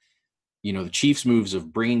that, the Chiefs' moves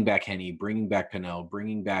of bringing back Henne, bringing back Pennell,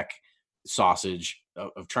 bringing back Sausage,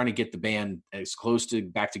 of trying to get the band as close to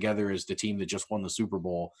back together as the team that just won the Super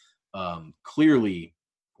Bowl, clearly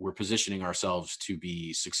we're positioning ourselves to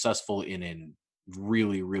be successful in a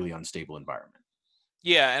really, really unstable environment.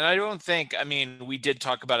 Yeah, and I don't think, we did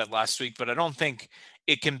talk about it last week, but I don't think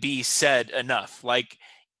it can be said enough.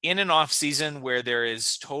 In an off season where there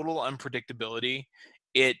is total unpredictability,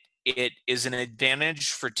 it is an advantage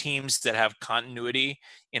for teams that have continuity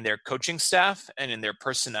in their coaching staff and in their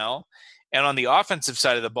personnel. And on the offensive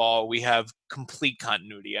side of the ball, we have complete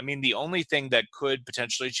continuity. The only thing that could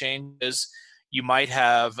potentially change is you might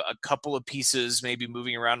have a couple of pieces maybe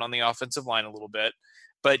moving around on the offensive line a little bit,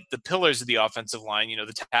 but the pillars of the offensive line,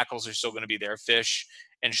 the tackles are still going to be there, Fish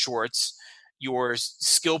and Schwartz. Your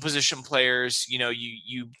skill position players,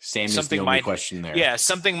 Sammy's something the only question there. Yeah,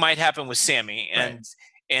 something might happen with Sammy, and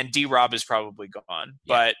D-Rob is probably gone. Yeah.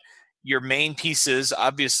 But your main pieces,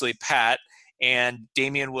 obviously Pat and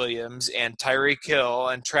Damian Williams and Tyreek Hill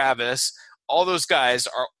and Travis, all those guys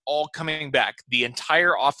are all coming back. The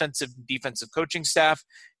entire offensive and defensive coaching staff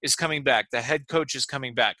is coming back. The head coach is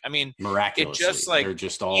coming back. Miraculously. It just they're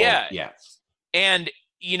just all And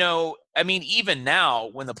even now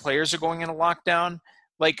when the players are going into lockdown,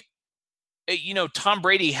 Tom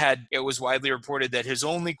Brady it was widely reported that his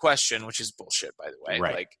only question, which is bullshit, by the way,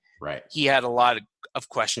 right. Right. he had a lot of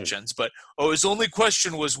questions. But his only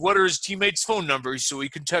question was, what are his teammates' phone numbers so he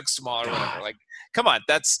can text them all or whatever. Like, come on,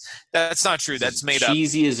 that's not true. That's made up.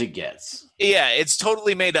 Cheesy as it gets. Yeah, it's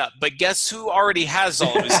totally made up. But guess who already has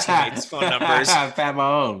all of his teammates' phone numbers? Pat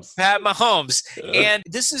Mahomes. Pat Mahomes. And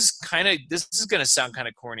this is going to sound kind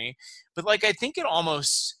of corny, but like I think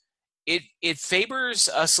it favors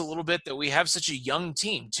us a little bit that we have such a young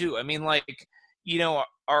team too. I mean, like,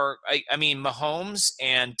 I mean, Mahomes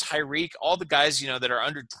and Tyreek, all the guys, that are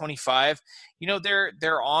under 25,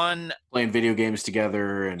 they're on playing video games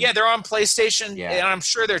together. And they're on PlayStation. Yeah. And I'm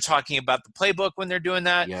sure they're talking about the playbook when they're doing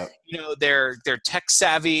that. Yep. They're tech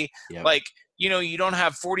savvy. Yep. Like, you don't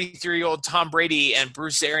have 43-year-old Tom Brady and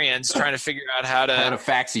Bruce Arians trying to figure out how to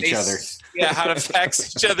fax each other. Yeah, how to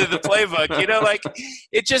fax each other the playbook. Like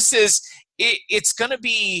it just is. It's gonna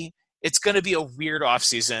be a weird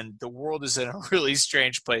offseason. The world is in a really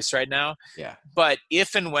strange place right now. Yeah. But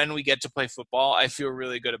if and when we get to play football, I feel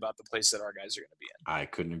really good about the place that our guys are going to be in. I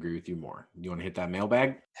couldn't agree with you more. You want to hit that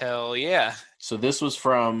mailbag? Hell yeah. So this was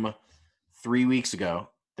from 3 weeks ago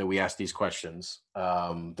that we asked these questions.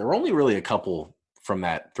 There were only really a couple from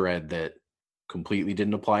that thread that completely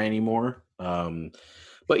didn't apply anymore.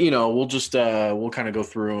 But we'll just we'll kind of go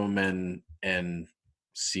through them and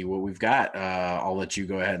see what we've got. I'll let you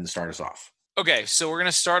go ahead and start us off. Okay, so we're going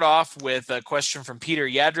to start off with a question from Peter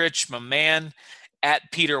Yadrich, my man, at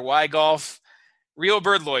Peter Wygolf. Real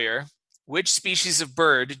Bird Lawyer, which species of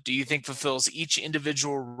bird do you think fulfills each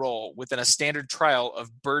individual role within a standard trial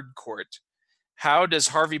of bird court? How does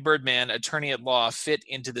Harvey Birdman, attorney at law, fit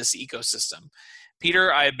into this ecosystem?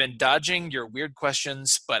 Peter, I have been dodging your weird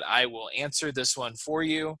questions, but I will answer this one for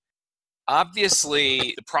you.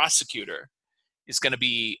 Obviously, the prosecutor is going to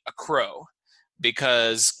be a crow,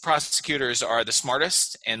 because prosecutors are the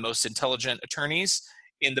smartest and most intelligent attorneys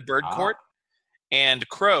in the bird court. And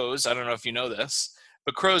crows, I don't know if you know this,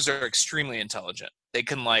 but crows are extremely intelligent. They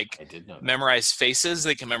can memorize faces.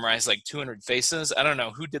 They can memorize 200 faces. I don't know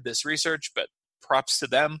who did this research, but props to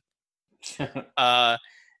them.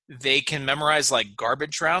 They can memorize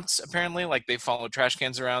garbage routes, apparently. They follow trash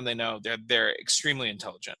cans around. They know they're extremely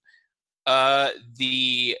intelligent.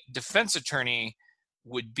 The defense attorney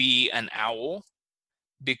would be an owl,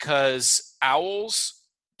 because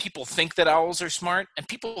people think that owls are smart, and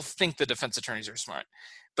people think the defense attorneys are smart,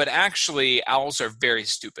 but actually owls are very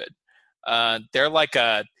stupid. They're like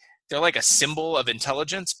a symbol of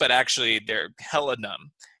intelligence, but actually they're hella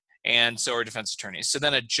dumb. And so are defense attorneys. So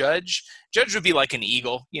then a judge would be like an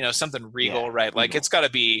eagle, something regal, right? Eagle. It's got to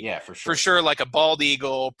be for sure like a bald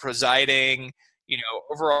eagle presiding,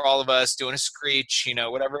 over all of us, doing a screech,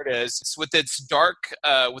 whatever it is. It's with its dark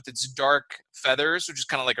feathers, which is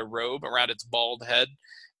kind of like a robe around its bald head,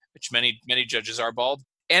 which many judges are bald.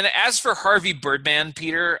 And as for Harvey Birdman,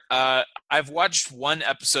 Peter, I've watched one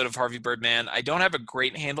episode of Harvey Birdman. I don't have a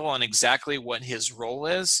great handle on exactly what his role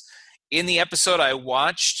is. In the episode I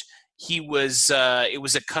watched, it was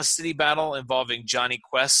a custody battle involving Johnny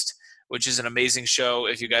Quest, which is an amazing show.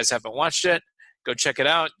 If you guys haven't watched it, go check it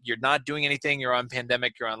out. You're not doing anything. You're on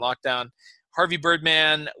pandemic. You're on lockdown. Harvey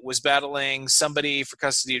Birdman was battling somebody for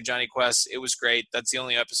custody of Johnny Quest. It was great. That's the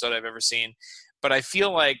only episode I've ever seen. But I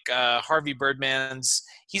feel like Harvey Birdman's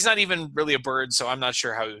 – he's not even really a bird, so I'm not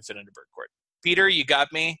sure how he would fit into bird court. Peter, you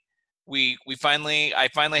got me. I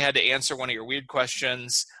finally had to answer one of your weird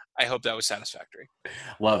questions. I hope that was satisfactory.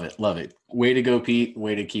 Love it. Way to go, Pete.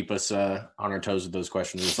 Way to keep us on our toes with those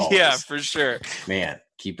questions as always. Yeah, for sure. Man,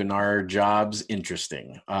 keeping our jobs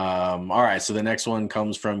interesting. All right, so the next one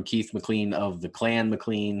comes from Keith McLean of the Clan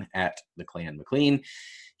McLean at the Clan McLean.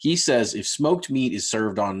 He says, if smoked meat is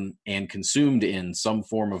served on and consumed in some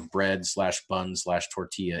form of bread /bun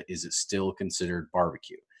 /tortilla, is it still considered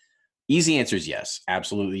barbecue? Easy answer is yes.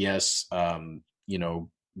 Absolutely yes.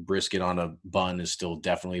 Brisket on a bun is still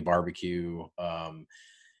definitely barbecue.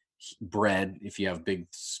 Bread, if you have big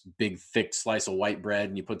thick slice of white bread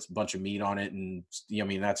and you put a bunch of meat on it, and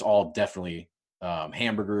that's all definitely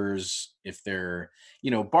hamburgers. If they're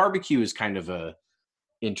barbecue is kind of a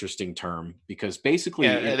interesting term, because basically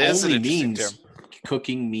it only means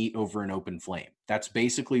cooking meat over an open flame. That's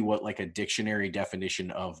basically what a dictionary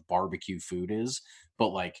definition of barbecue food is.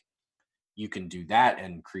 But you can do that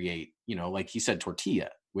and create, like he said, tortilla,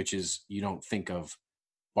 which is, you don't think of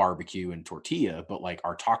barbecue and tortilla, but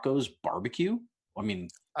are tacos barbecue? I mean,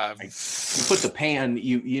 you put the pan,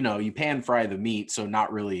 you pan fry the meat, so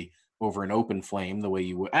not really over an open flame the way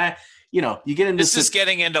you would. You get into this is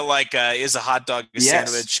getting into is a hot dog a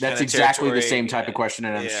sandwich? That's exactly the same type of question,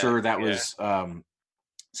 and I'm sure that was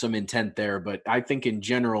some intent there. But I think in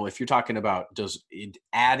general, if you're talking about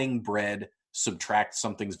adding bread subtract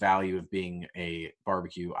something's value of being a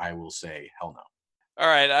barbecue, I will say hell no. All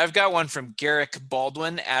right, I've got one from Garrick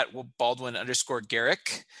Baldwin at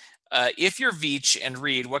Baldwin_Garrick. If you're Veach and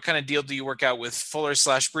Reed, what kind of deal do you work out with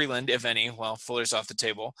Fuller/Breland, if any? Well, Fuller's off the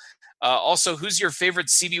table. Also, who's your favorite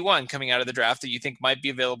CB1 coming out of the draft that you think might be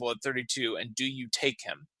available at 32, and do you take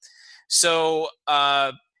him? So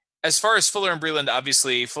as far as Fuller and Breland,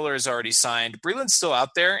 obviously Fuller is already signed. Breland's still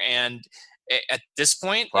out there, and at this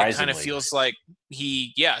point, it kind of feels like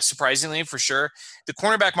surprisingly for sure. The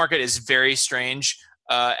cornerback market is very strange.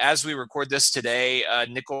 As we record this today,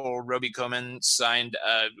 Nickel Roby-Coleman signed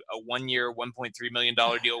a 1-year, $1.3 million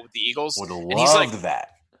deal with the Eagles. Would have loved that.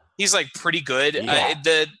 He's like pretty good. Yeah.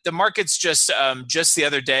 The market's just the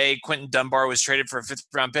other day, Quentin Dunbar was traded for a 5th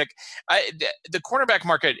round pick. The cornerback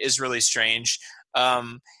market is really strange.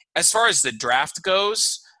 As far as the draft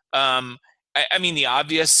goes, I mean, the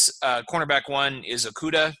obvious cornerback one is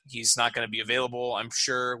Okudah. He's not going to be available, I'm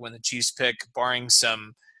sure, when the Chiefs pick, barring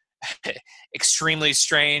some extremely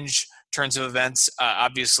strange turns of events.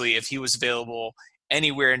 Obviously, if he was available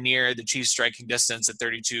anywhere near the Chiefs striking distance at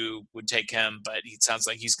 32, would take him, but it sounds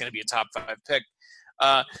like he's going to be a top 5 pick.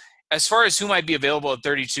 As far as who might be available at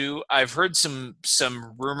 32, I've heard some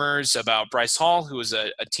rumors about Bryce Hall, who was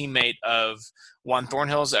a teammate of Juan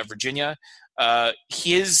Thornhill's at Virginia.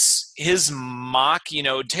 His mock,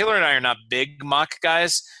 Taylor and I are not big mock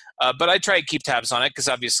guys, but I try to keep tabs on it because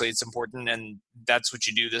obviously it's important, and that's what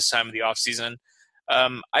you do this time of the offseason.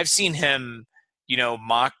 I've seen him,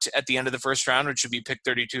 mocked at the end of the first round, which would be pick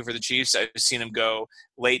 32 for the Chiefs. I've seen him go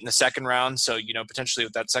late in the second round, so potentially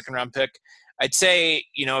with that second round pick. I'd say,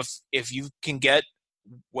 if you can get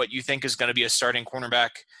what you think is going to be a starting cornerback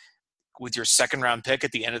with your second round pick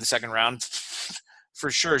at the end of the second round,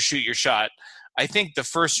 for sure, shoot your shot. I think the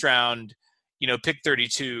first round, pick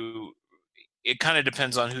 32, it kind of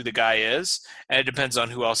depends on who the guy is, and it depends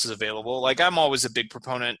on who else is available. Like, I'm always a big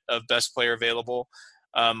proponent of best player available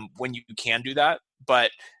when you can do that.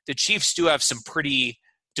 But the Chiefs do have some pretty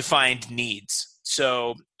defined needs.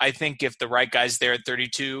 So I think if the right guy's there at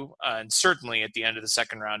 32, and certainly at the end of the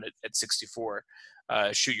second round at 64,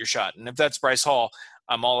 shoot your shot. And if that's Bryce Hall,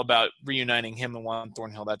 I'm all about reuniting him and Juan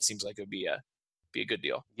Thornhill. That seems like it would be a good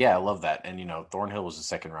deal. Yeah, I love that. And, Thornhill was a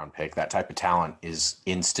second round pick. That type of talent is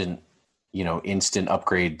instant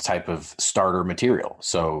upgrade type of starter material.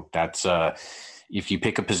 So that's if you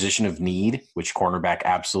pick a position of need, which cornerback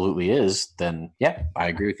absolutely is, then yeah, I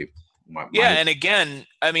agree with you. And again,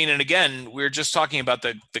 we're just talking about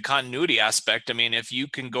the continuity aspect. I mean, if you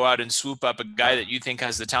can go out and swoop up a guy that you think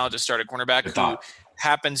has the talent to start a cornerback who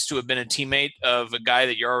happens to have been a teammate of a guy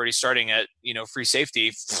that you're already starting at, free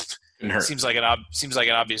safety, seems like an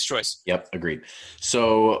obvious choice. Yep, agreed.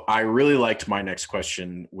 So I really liked my next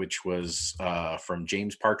question, which was from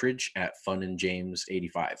James Partridge at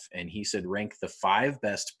FunandJames85, and he said rank the 5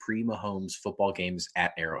 best pre-Mahomes football games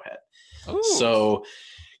at Arrowhead. Ooh. So,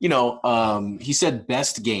 he said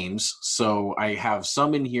best games. So I have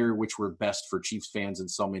some in here which were best for Chiefs fans, and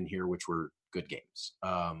some in here which were good games.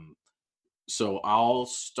 So I'll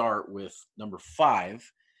start with number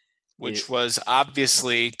 5. Which was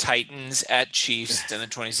obviously Titans at Chiefs in the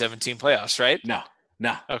 2017 playoffs, right? No.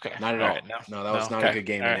 Okay. Not at all. Right, no, that was not a good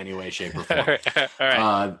game in any way, shape, or form. All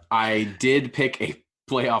right. I did pick a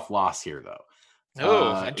playoff loss here, though.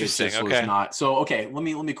 Oh, interesting. Okay. Was not, so, okay, let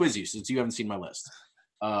me quiz you since you haven't seen my list.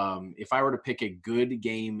 If I were to pick a good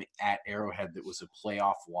game at Arrowhead that was a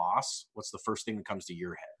playoff loss, what's the first thing that comes to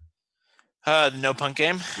your head? No punt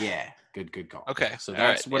game? Yeah. Good call. Okay. So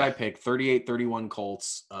that's what I picked. 38-31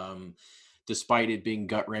 Colts. Despite it being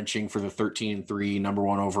gut-wrenching for the 13-3 number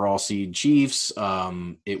 1 overall seed Chiefs,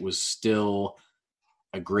 it was still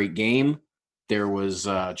a great game. There was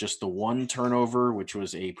just the one turnover, which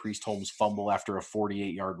was a Priest Holmes fumble after a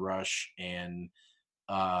 48-yard rush. And,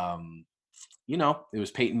 it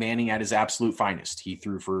was Peyton Manning at his absolute finest. He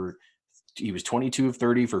was 22 of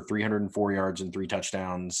 30 for 304 yards and 3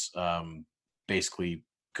 touchdowns. Basically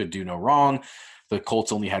could do no wrong. The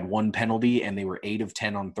Colts only had 1 penalty, and they were 8 of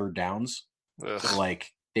 10 on third downs. So,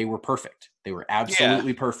 they were perfect. They were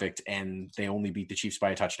absolutely perfect, and they only beat the Chiefs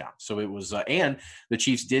by a touchdown. So it was, and the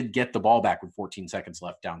Chiefs did get the ball back with 14 seconds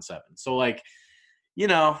left, down 7. So it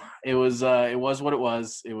was what it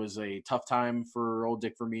was. It was a tough time for old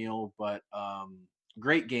Dick Vermeil, but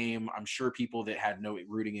great game. I'm sure people that had no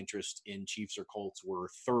rooting interest in Chiefs or Colts were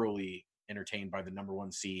thoroughly entertained by the number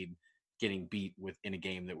 1 seed getting beat in a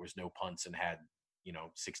game that was no punts and had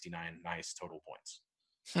 69 nice total points.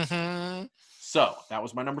 So that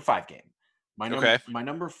was my number 5 game. My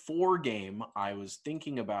number 4 game, I was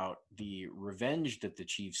thinking about the revenge that the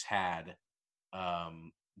Chiefs had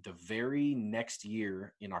the very next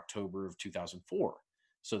year in October of 2004.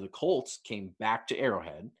 So the Colts came back to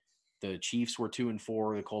Arrowhead. The Chiefs were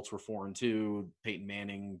 2-4. The Colts were 4-2. Peyton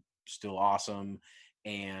Manning still awesome.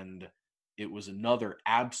 And it was another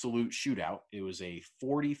absolute shootout. It was a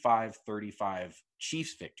 45-35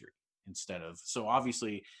 Chiefs victory instead of. So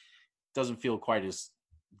obviously it doesn't feel quite as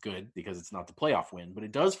good because it's not the playoff win, but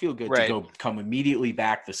it does feel good to come immediately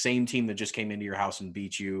back. The same team that just came into your house and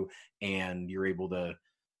beat you, and you're able to,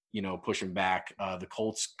 push them back. The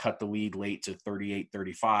Colts cut the lead late to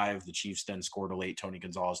 38-35. The Chiefs then scored a late Tony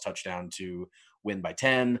Gonzalez touchdown to win by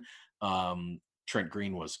 10. Trent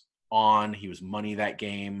Green was on. He was money that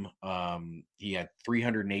game. He had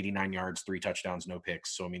 389 yards, 3 touchdowns, no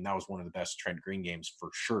picks. So, I mean, that was one of the best Trent Green games for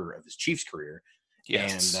sure of his Chiefs career.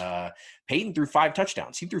 Yes. And Peyton threw 5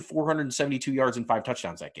 touchdowns. He threw 472 yards and 5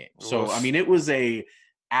 touchdowns that game. So, I mean, it was a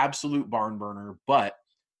absolute barn burner, but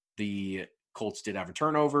the Colts did have a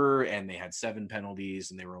turnover and they had 7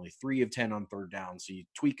 penalties and they were only 3 of 10 on third down. So you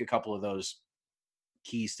tweak a couple of those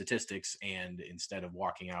key statistics, and instead of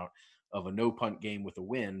walking out of a no punt game with a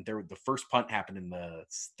win, the first punt happened in the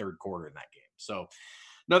third quarter in that game. So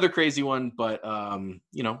another crazy one, but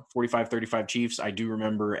 45-35 Chiefs. I do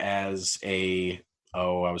remember as I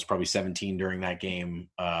was probably 17 during that game,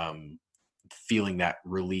 feeling that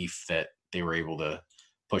relief that they were able to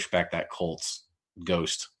push back that Colts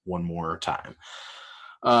ghost one more time.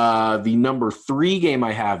 The number 3 game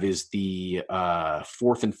I have is the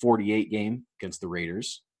 4th and 48 game against the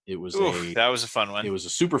Raiders. It was that was a fun one. It was a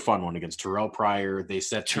super fun one against Terrell Pryor. They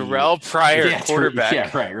set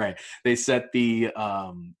quarterback. Right. They set the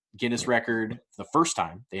Guinness record the first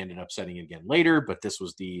time. They ended up setting it again later, but this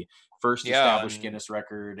was the first established Guinness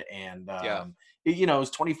record. And it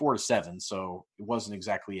was 24-7, so it wasn't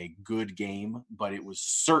exactly a good game, but it was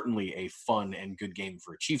certainly a fun and good game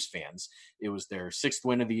for Chiefs fans. It was their 6th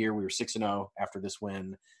win of the year. We were 6-0 after this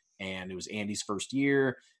win, and it was Andy's first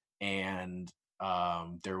year. And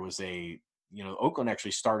there was Oakland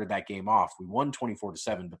actually started that game off. We won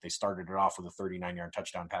 24-7, but they started it off with a 39-yard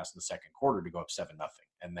touchdown pass in the second quarter to go up 7-0.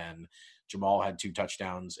 And then Jamal had 2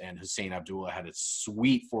 touchdowns, and Hussein Abdullah had a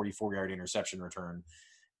sweet 44-yard interception return.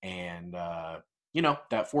 And that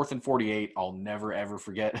 4th and 48, I'll never, ever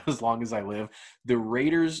forget as long as I live. The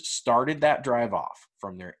Raiders started that drive off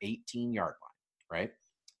from their 18-yard line, right?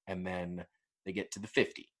 And then they get to the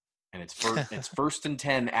 50. And it's first and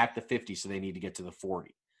 10 at the 50, so they need to get to the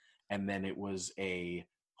 40. And then it was a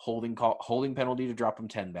holding penalty to drop them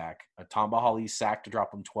 10 back, a Tamba Hali sack to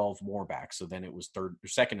drop them 12 more back. So then it was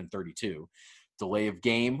 2nd and 32. Delay of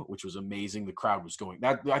game, which was amazing. The crowd was going.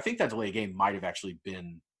 I think that delay of game might have actually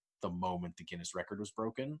been the moment the Guinness record was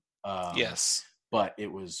broken. Yes. But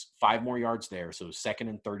it was 5 more yards there, so 2nd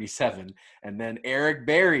and 37. And then Eric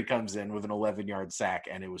Berry comes in with an 11-yard sack,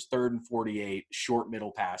 and it was 3rd and 48, short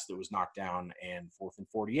middle pass that was knocked down, and 4th and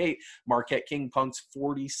 48. Marquette King punts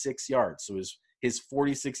 46 yards. So his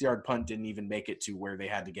 46-yard punt didn't even make it to where they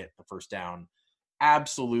had to get the first down.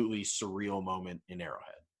 Absolutely surreal moment in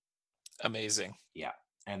Arrowhead. Amazing. Yeah.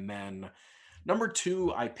 And then number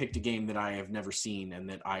 2, I picked a game that I have never seen and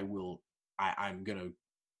that I'm going to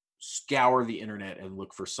scour the internet and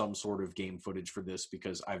look for some sort of game footage for this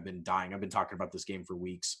because I've been dying. I've been talking about this game for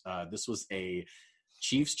weeks. This was a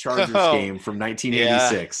Chiefs-Chargers game from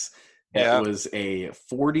 1986. Yeah. It was a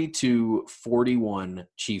 42-41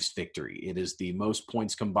 Chiefs victory. It is the most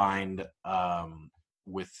points combined the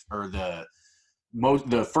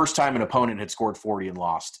first time an opponent had scored 40 and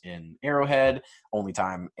lost in Arrowhead, only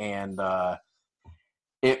time. And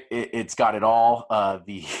it's got it all.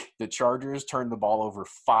 The Chargers turned the ball over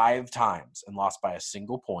 5 times and lost by a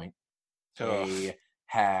single point. They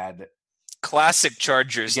had classic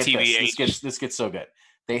Chargers TBH. This gets so good.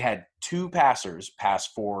 They had 2 passers pass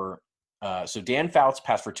for so Dan Fouts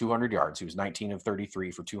passed for 200 yards. He was 19 of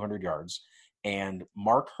 33 for 200 yards. And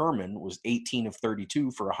Mark Herman was 18 of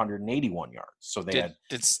 32 for 181 yards. So they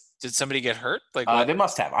did somebody get hurt? They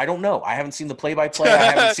must have. I don't know. I haven't seen the play-by-play. I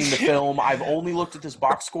haven't seen the film. I've only looked at this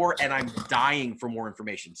box score, and I'm dying for more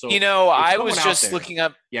information. So I was just looking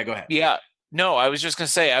up. Yeah, go ahead. Yeah. No, I was just going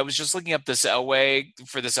to say, I was just looking up this Elway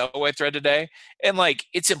thread today, and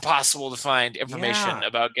it's impossible to find information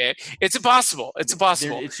about game. It's impossible. It's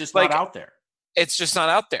impossible. It's just not out there. It's just not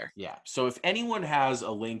out there. Yeah. So if anyone has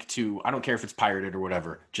a link to, I don't care if it's pirated or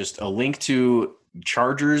whatever, just a link to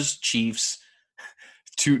Chargers Chiefs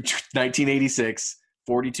to 1986,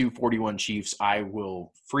 42-41 Chiefs, I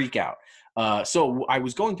will freak out. So I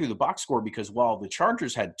was going through the box score because while the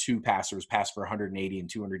Chargers had 2 passers pass for 180 and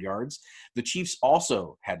 200 yards, the Chiefs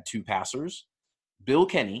also had 2 passers. Bill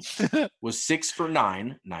Kenny was 6 for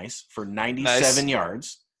 9, for 97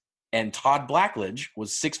 yards. And Todd Blackledge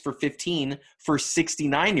was 6 for 15 for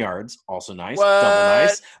 69 yards. Also nice. What? Double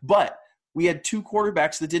nice. But we had 2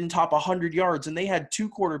 quarterbacks that didn't top 100 yards, and they had 2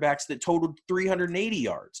 quarterbacks that totaled 380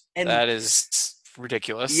 yards. And that is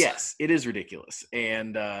ridiculous. Yes, it is ridiculous.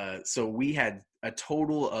 And so we had a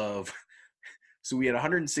total of – so we had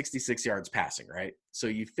 166 yards passing, right? So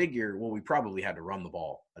you figure, well, we probably had to run the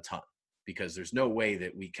ball a ton because there's no way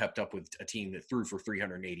that we kept up with a team that threw for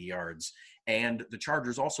 380 yards. And the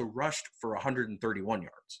Chargers also rushed for 131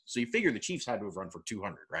 yards. So you figure the Chiefs had to have run for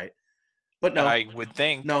 200, right? But no. I would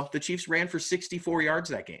think. No, the Chiefs ran for 64 yards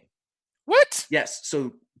that game. What? Yes,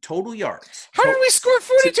 so total yards. How did we score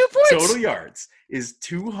 42 points? Total yards is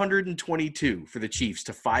 222 for the Chiefs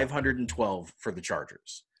to 512 for the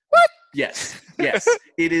Chargers. What? Yes.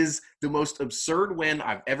 It is the most absurd win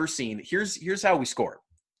I've ever seen. Here's how we scored.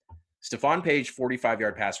 Stephon Page,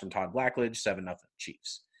 45-yard pass from Todd Blackledge, 7-0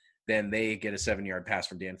 Chiefs. Then they get a 7-yard pass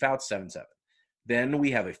from Dan Fouts, 7-7. Then we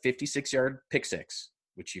have a 56-yard pick six,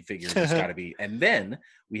 which you figure has got to be. And then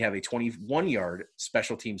we have a 21-yard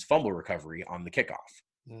special teams fumble recovery on the kickoff.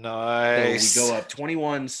 Nice. So we go up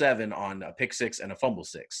 21-7 on a pick six and a fumble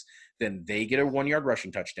six. Then they get a 1-yard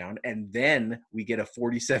rushing touchdown, and then we get a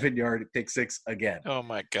 47-yard pick six again. Oh,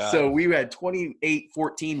 my God. So we had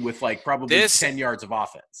 28-14 with like probably 10 yards of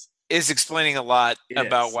offense. Is explaining a lot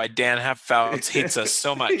about why Dan Fouts hates us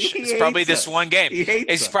so much. It's probably this one game.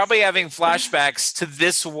 He's probably having flashbacks to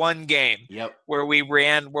this one game where we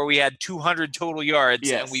had 200 total yards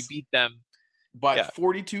and we beat them. But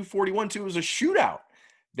 42-41 too was a shootout.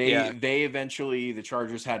 They eventually, the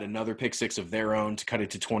Chargers had another pick six of their own to cut it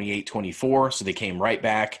to 28-24. So they came right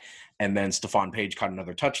back. And then Stephon Page caught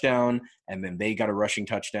another touchdown, and then they got a rushing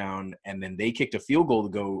touchdown, and then they kicked a field goal to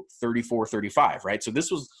go 34-35, right? So this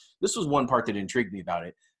was one part that intrigued me about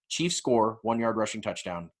it. Chiefs score, 1-yard rushing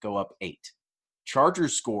touchdown, go up 8.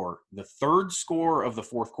 Chargers score the third score of the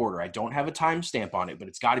fourth quarter. I don't have a timestamp on it, but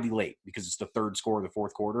it's got to be late because it's the third score of the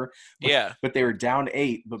fourth quarter. But they were down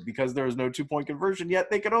 8, but because there was no 2-point conversion yet,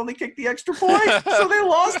 they could only kick the extra point. So they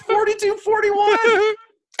lost 42-41.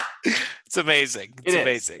 It's amazing. It's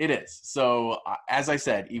amazing. It is. So as I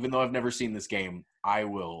said, even though I've never seen this game, I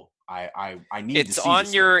will. I need to see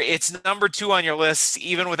it's number 2 on your list,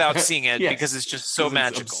 even without seeing it, because it's just so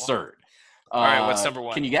magical. It's absurd. All right, what's number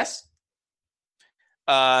 1? Can you guess?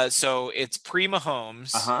 So it's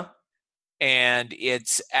pre-Mahomes. And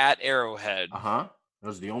it's at Arrowhead.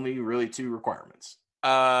 Those are the only really 2 requirements.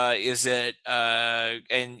 Is it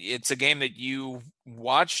and it's a game that you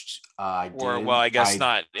watched? I guess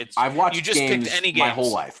not. I've watched you just games picked any games my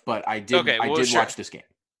whole life, but I did watch this game.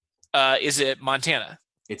 Is it Montana?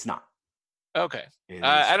 It's not. Okay.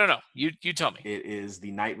 I don't know. You tell me. It is the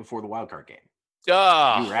night before the wild card game.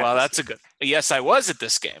 Oh, well, that's a good. Yes, I was at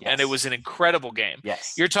this game, and it was an incredible game.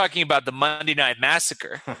 Yes. You're talking about the Monday Night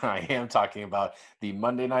Massacre. I am talking about the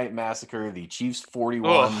Monday Night Massacre, the Chiefs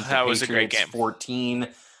 41, that was a great game. 14.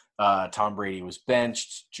 Tom Brady was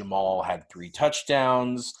benched. Jamal had 3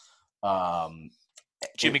 touchdowns.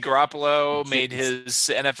 Jimmy Garoppolo made his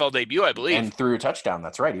NFL debut, I believe. And threw a touchdown.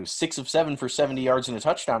 That's right. He was 6 of 7 for 70 yards and a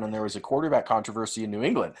touchdown, and there was a quarterback controversy in New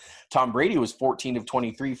England. Tom Brady was 14 of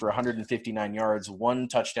 23 for 159 yards, 1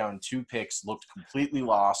 touchdown, 2 picks, looked completely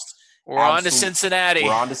lost. We're on to Cincinnati.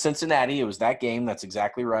 It was that game. That's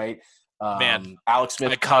exactly right. Man, Alex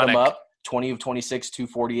Smith cut him up, 20 of 26,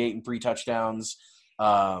 248, and 3 touchdowns.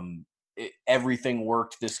 Everything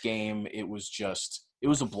worked this game. It was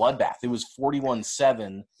a bloodbath. It was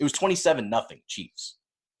 41-7. It was 27-0 Chiefs.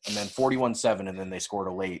 And then 41-7, and then they scored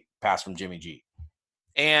a late pass from Jimmy G.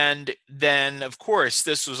 And then, of course,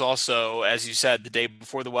 this was also, as you said, the day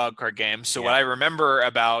before the wild card game. So what I remember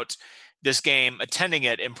about this game, attending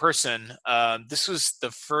it in person, this was the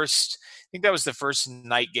first – I think that was the first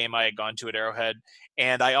night game I had gone to at Arrowhead.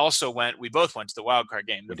 And I also we both went to the wild card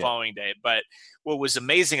game the following day. But what was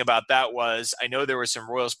amazing about that was I know there were some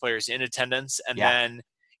Royals players in attendance. And then,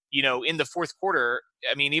 in the fourth quarter,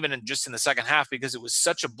 I mean, even just in the second half, because it was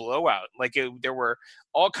such a blowout, there were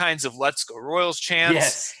all kinds of "Let's Go Royals"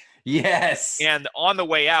 chants. Yes. And on the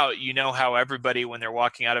way out, how everybody, when they're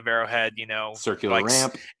walking out of Arrowhead, circular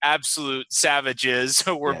ramp, absolute savages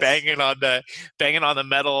were banging on the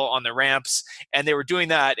metal on the ramps, and they were doing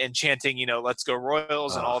that and chanting, "Let's Go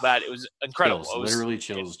Royals" and all that. It was incredible. Chills, it was literally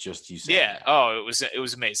chills. Just you said. Yeah. Oh, it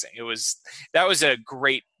was amazing. That was a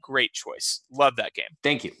great choice. Love that game.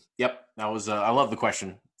 Thank you. Yep. That was. I love the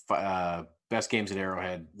question. Best games at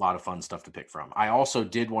Arrowhead, a lot of fun stuff to pick from. I also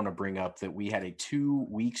did want to bring up that we had a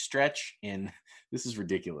 2-week stretch this is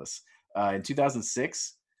ridiculous. In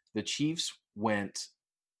 2006, the Chiefs went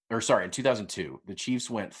in 2002, the Chiefs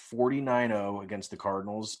went 49-0 against the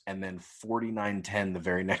Cardinals and then 49-10 the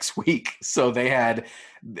very next week. So they had,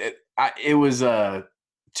 it was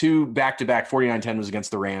two back-to-back. 49-10 was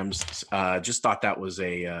against the Rams. Just thought that was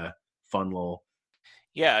a fun little.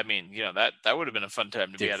 Yeah, I mean, that would have been a fun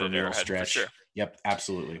time to be at an Arrowhead for sure. Yep,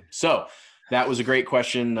 absolutely. So that was a great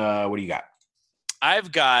question. What do you got?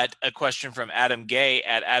 I've got a question from Adam Gay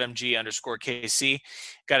at AdamG_KC.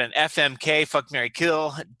 Got an FMK, fuck, marry,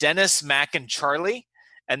 kill, Dennis, Mac, and Charlie.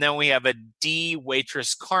 And then we have a D,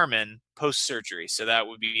 waitress, Carmen, post-surgery. So that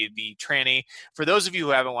would be the tranny. For those of you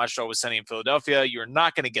who haven't watched Always Sunny in Philadelphia, you're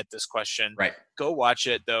not going to get this question. Right. Go watch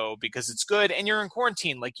it, though, because it's good. And you're in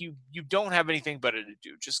quarantine. Like, you don't have anything better to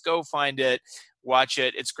do. Just go find it, watch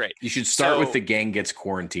it. It's great. You should start with The Gang Gets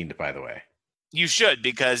Quarantined, by the way. You should,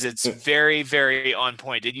 because it's very, very on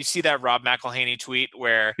point. Did you see that Rob McElhaney tweet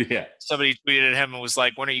where somebody tweeted at him and was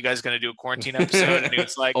like, "When are you guys going to do a quarantine episode?" And he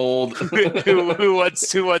was like, "Old." who wants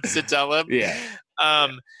to tell him? Yeah.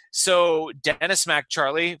 So Dennis, Mac,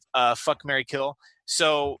 Charlie, fuck, marry, kill.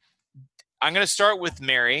 So I'm going to start with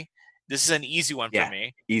Mary. This is an easy one for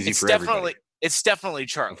me. Easy for everybody. It's definitely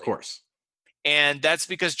Charlie. Of course. And that's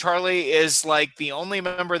because Charlie is like the only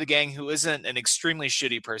member of the gang who isn't an extremely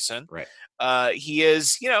shitty person. Right. He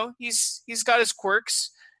is, he's got his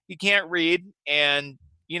quirks. He can't read, and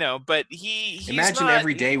but he's imagine not,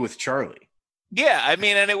 every day with Charlie. Yeah, I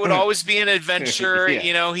mean, and it would always be an adventure.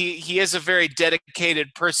 He is a very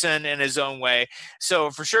dedicated person in his own way.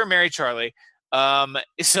 So for sure, marry Charlie.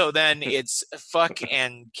 So then it's fuck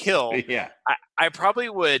and kill. Yeah. I probably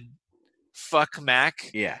would fuck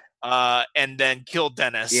Mac. Yeah. And then kill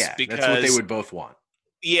Dennis. Yeah, because that's what they would both want.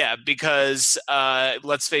 Yeah, because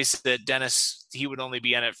let's face it, Dennis, he would only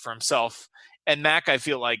be in it for himself, and Mac, I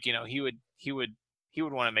feel like he would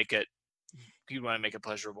want to make it. He'd want to make it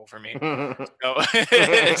pleasurable for me.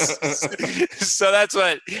 So that's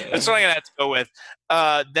what I'm gonna have to go with.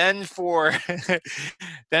 Then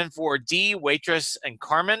for D, waitress, and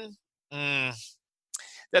Carmen.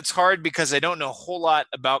 That's hard because I don't know a whole lot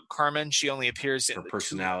about Carmen. She only appears in her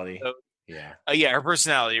personality. Her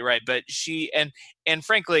personality, right? But she and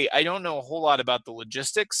frankly, I don't know a whole lot about the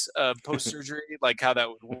logistics of post-surgery, like how that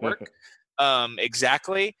would work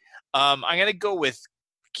exactly. I'm gonna go with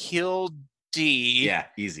kill D. Yeah,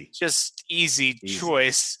 easy. Just easy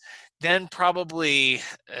choice. Then probably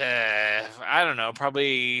I don't know.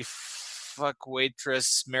 Probably fuck,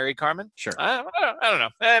 waitress, marry, Carmen. Sure. I don't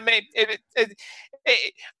know.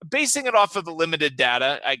 Basing it off of the limited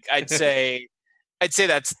data, I'd say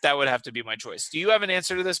that would have to be my choice. Do you have an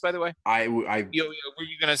answer to this, by the way? Were you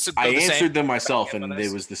going to? I answered them myself, and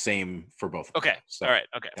it was the same for both of them. Okay. So all right.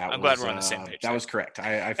 Okay. I'm glad we're on the same page. That was correct.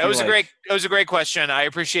 I feel it was a great question. I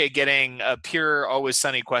appreciate getting a pure Always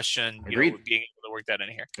Sunny question. Agreed. Being able to work that in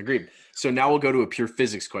here. Agreed. So now we'll go to a pure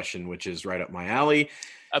physics question, which is right up my alley.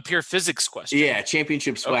 A pure physics question. Yeah,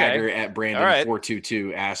 Championship Swagger at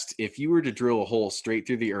Brandon422 asked, if you were to drill a hole straight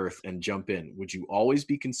through the earth and jump in, would you always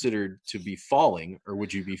be considered to be falling, or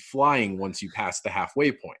would you be flying once you pass the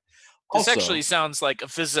halfway point? This actually sounds like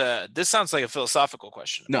this sounds like a philosophical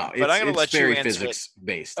question. No, but I'm going to let very you answer physics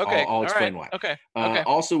based. Okay, I'll explain why. Okay.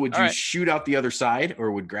 Also, would you shoot out the other side,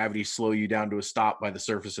 or would gravity slow you down to a stop by the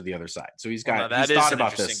surface of the other side? So he's thought about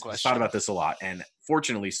this. He's thought about this a lot, and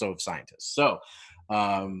fortunately, so have scientists. So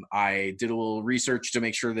I did a little research to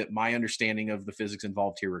make sure that my understanding of the physics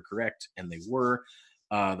involved here were correct, and they were.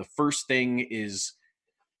 The first thing is,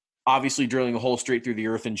 obviously, drilling a hole straight through the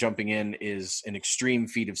earth and jumping in is an extreme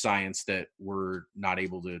feat of science that we're not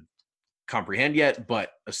able to comprehend yet.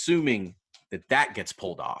 But assuming that gets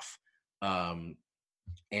pulled off, and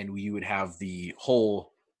you would have the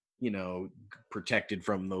hole, protected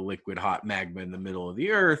from the liquid hot magma in the middle of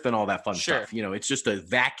the earth and all that fun stuff. It's just a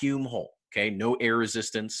vacuum hole. Okay, no air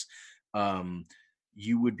resistance.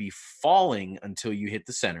 You would be falling until you hit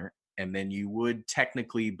the center, and then you would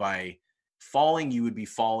technically, by falling,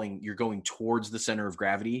 you're going towards the center of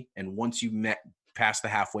gravity, and once you past the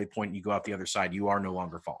halfway point and you go out the other side, you are no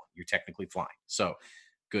longer falling. You're technically flying. So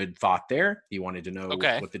good thought there. You wanted to know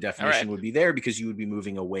what the definition would be there, because you would be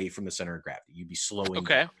moving away from the center of gravity. You'd be slowing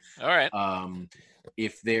down. All right.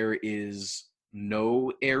 If there is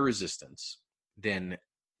no air resistance, then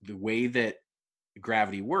the way that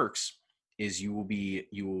gravity works is you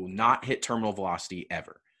will not hit terminal velocity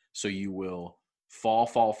ever. So you will fall,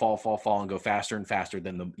 and go faster and faster.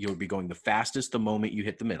 You'll be going the fastest the moment you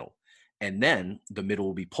hit the middle. And then the middle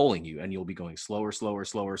will be pulling you, and you'll be going slower, back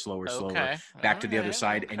to the other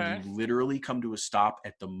side. Okay. And you literally come to a stop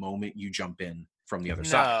at the moment you jump in from the other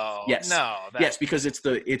side. Yes. Yes, because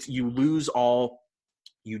you lose all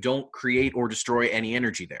you don't create or destroy any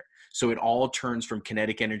energy there. So it all turns from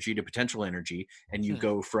kinetic energy to potential energy, and you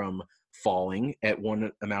go from falling at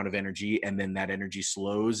one amount of energy, and then that energy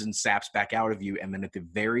slows and saps back out of you, and then at the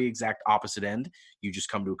very exact opposite end, you just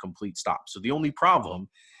come to a complete stop. So the only problem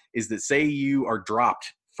is that, say you are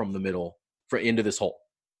dropped from the middle into this hole,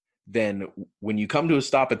 then when you come to a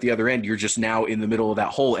stop at the other end, you're just now in the middle of that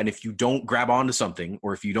hole. And if you don't grab onto something,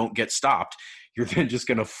 or if you don't get stopped, you're then just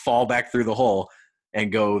going to fall back through the hole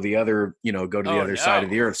and go the other, go to the other side of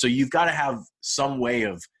the earth. So you've got to have some way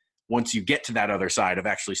of, once you get to that other side, of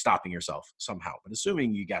actually stopping yourself somehow. But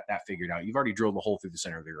assuming you got that figured out, you've already drilled the hole through the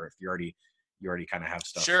center of the earth. You already kind of have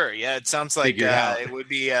stuff. Sure. Yeah. It sounds like it would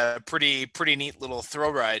be a pretty neat little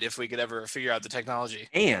thrill ride if we could ever figure out the technology.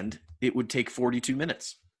 And it would take 42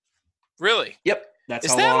 minutes. Really? Yep.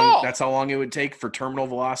 That's how long it would take for terminal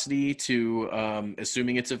velocity to,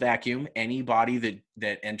 assuming it's a vacuum, any body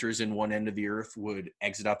that enters in one end of the earth would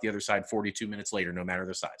exit out the other side 42 minutes later, no matter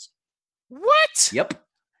the size. What? Yep.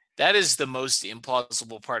 That is the most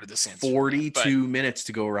implausible part of this answer. 42 minutes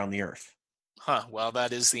to go around the earth. Huh. Well,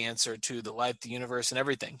 that is the answer to the life, the universe, and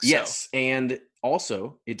everything. So. Yes. And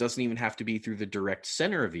also, it doesn't even have to be through the direct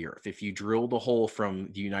center of the earth. If you drilled a hole from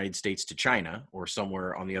the United States to China or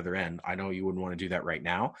somewhere on the other end, I know you wouldn't want to do that right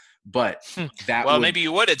now, but maybe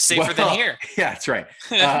you would. It's safer than here. Yeah, that's right.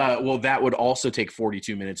 Well, that would also take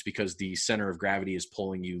 42 minutes because the center of gravity is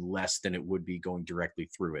pulling you less than it would be going directly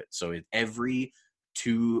through it. So every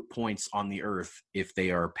 2 points on the earth, if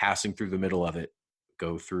they are passing through the middle of it,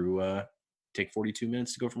 go through take 42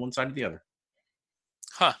 minutes to go from one side to the other.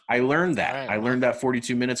 Huh. I learned that. Right, I learned that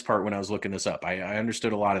 42 minutes part when I was looking this up. I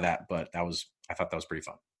understood a lot of that, but I thought that was pretty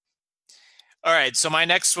fun. All right. So my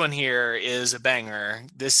next one here is a banger.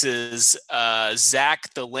 This is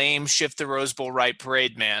Zach, the lame shift the Rose Bowl right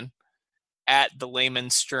parade man at the Layman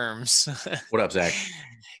Sturms. What up, Zach?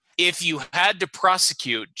 If you had to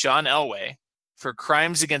prosecute John Elway for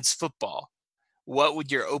crimes against football, what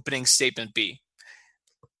would your opening statement be?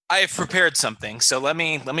 I have prepared something, so let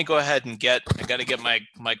me go ahead and I got to get my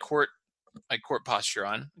court posture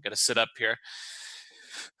on. I got to sit up here.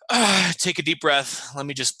 Take a deep breath. Let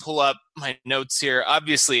me just pull up my notes here.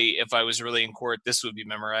 Obviously, if I was really in court, this would be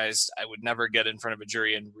memorized. I would never get in front of a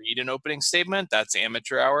jury and read an opening statement. That's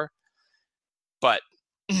amateur hour. But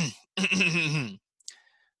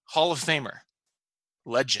Hall of Famer,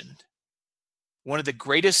 legend, one of the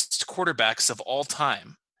greatest quarterbacks of all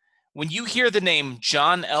time. When you hear the name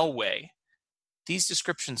John Elway, these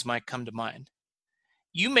descriptions might come to mind.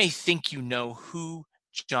 You may think you know who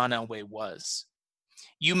John Elway was.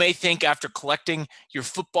 You may think, after collecting your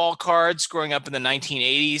football cards growing up in the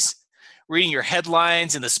 1980s, reading your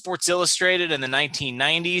headlines in the Sports Illustrated in the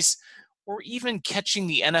 1990s, or even catching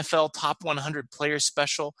the NFL Top 100 Players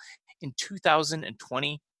special in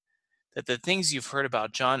 2020, that the things you've heard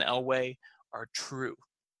about John Elway are true.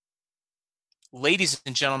 Ladies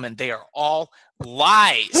and gentlemen, they are all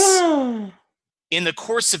lies. In the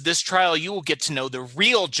course of this trial, you will get to know the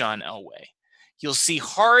real John Elway. You'll see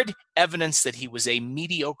hard evidence that he was a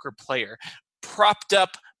mediocre player, propped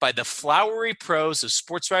up by the flowery prose of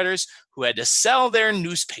sports writers who had to sell their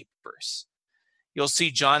newspapers. You'll see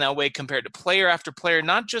John Elway compared to player after player,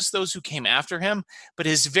 not just those who came after him, but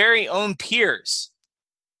his very own peers.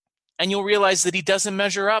 And you'll realize that he doesn't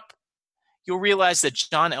measure up. You'll realize that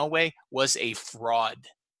John Elway was a fraud.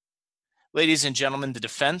 Ladies and gentlemen, the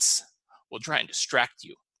defense will try and distract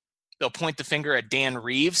you. They'll point the finger at Dan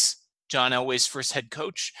Reeves, John Elway's first head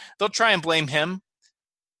coach. They'll try and blame him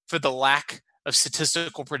for the lack of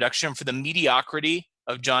statistical production, for the mediocrity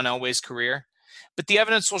of John Elway's career. But the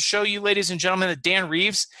evidence will show you, ladies and gentlemen, that Dan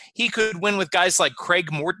Reeves, he could win with guys like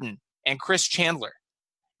Craig Morton and Chris Chandler.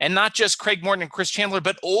 And not just Craig Morton and Chris Chandler,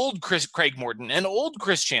 but old Craig Morton and old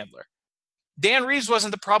Chris Chandler. Dan Reeves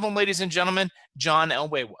wasn't the problem, ladies and gentlemen. John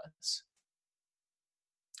Elway was.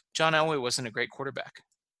 John Elway wasn't a great quarterback.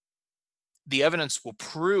 The evidence will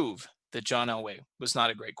prove that John Elway was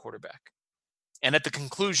not a great quarterback. And at the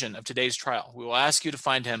conclusion of today's trial, we will ask you to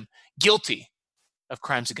find him guilty of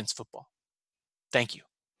crimes against football. Thank you.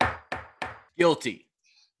 Guilty.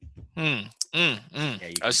 Yeah,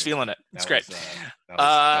 I was feeling it. It's great.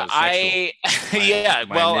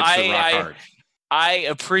 I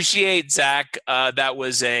appreciate, Zach. That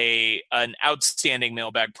was an outstanding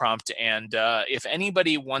mailbag prompt. And if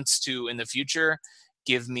anybody wants to, in the future,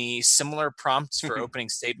 give me similar prompts for opening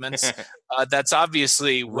statements, that's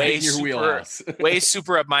obviously way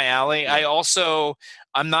super up my alley. Yeah.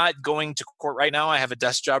 I'm not going to court right now. I have a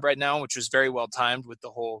desk job right now, which was very well timed with the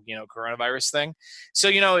whole, coronavirus thing. So,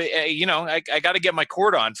 I got to get my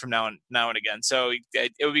court on from now and again. So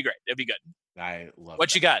it would be great. It'd be good. I love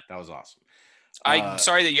what you got. That was awesome. I'm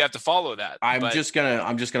sorry that you have to follow that. I'm just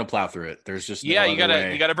gonna plow through it. There's just no you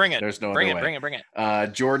gotta bring it. There's no bring other it, way. Bring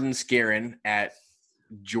it. Jordan Scarin at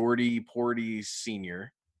Jordy Porty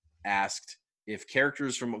Sr. asked if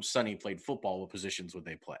characters from Sunny played football, what positions would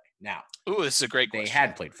they play? Now, ooh, this is a great question. They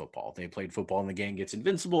had played football. They played football, and the gang gets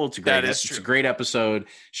invincible. It's a great episode.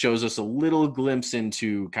 Shows us a little glimpse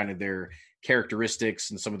into kind of their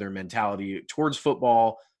characteristics and some of their mentality towards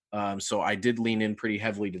football. So I did lean in pretty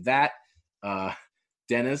heavily to that.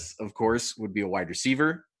 Dennis, of course, would be a wide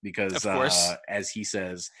receiver because, as he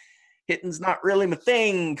says, hitting's not really my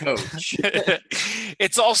thing, coach.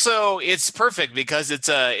 It's perfect because it's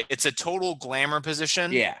a total glamour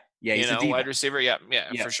position. Yeah, he's a wide receiver. Yeah,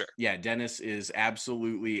 for sure. Yeah, Dennis is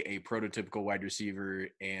absolutely a prototypical wide receiver,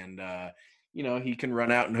 and he can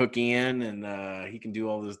run out and hook in, and he can do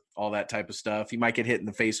all that type of stuff. He might get hit in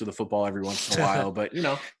the face with a football every once in a while, but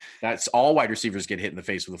that's all wide receivers get hit in the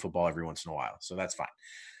face with a football every once in a while, so that's fine.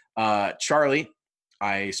 Charlie,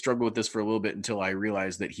 I struggled with this for a little bit until I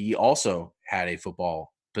realized that he also had a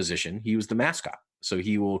football position. He was the mascot. So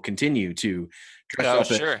he will continue to dress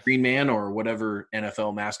up as Green Man or whatever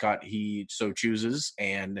NFL mascot he so chooses.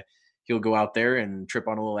 And he'll go out there and trip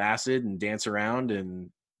on a little acid and dance around and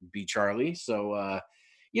be Charlie. So,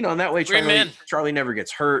 and that way Charlie never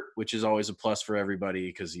gets hurt, which is always a plus for everybody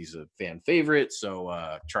because he's a fan favorite.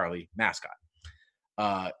 So Charlie, mascot.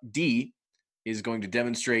 D is going to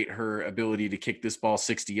demonstrate her ability to kick this ball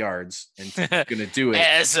 60 yards and going to do it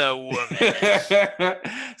as a woman.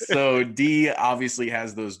 So D obviously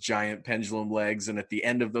has those giant pendulum legs, and at the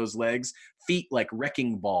end of those legs, feet like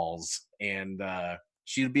wrecking balls, and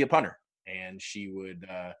she would be a punter, and she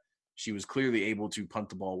was clearly able to punt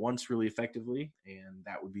the ball once really effectively, and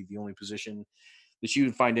that would be the only position that she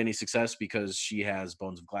would find any success because she has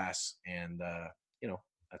bones of glass, and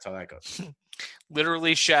that's how that goes.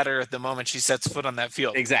 Literally shatter the moment she sets foot on that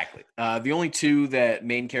field. Exactly. The only two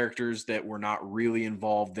main characters that were not really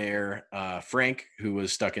involved there, Frank, who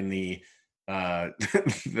was stuck in the I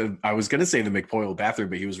was going to say the McPoyle bathroom,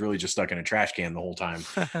 but he was really just stuck in a trash can the whole time.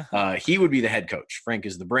 He would be the head coach. Frank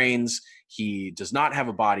is the brains. He does not have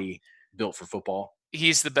a body built for football.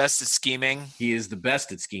 He's the best at scheming. He is the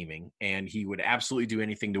best at scheming, and he would absolutely do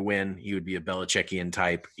anything to win. He would be a Belichickian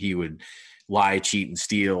type. He would lie, cheat, and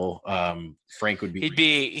steal. Frank would be.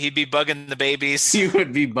 He'd be bugging the babies. He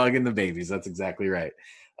would be bugging the babies. That's exactly right.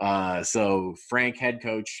 So Frank, head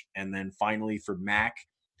coach, and then finally for Mac,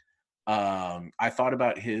 I thought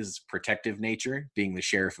about his protective nature, being the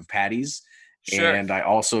sheriff of Patty's, and I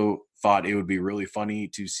also thought it would be really funny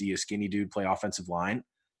to see a skinny dude play offensive line.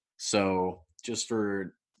 So just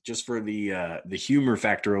for the humor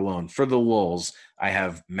factor alone, for the lulz, I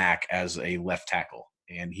have Mac as a left tackle.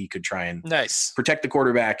 And he could try and protect the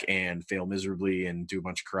quarterback and fail miserably and do a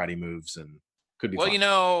bunch of karate moves and could be fun.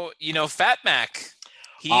 Fat Mac.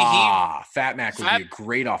 Fat Mac would be a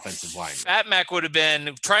great offensive lineman. Fat Mac would have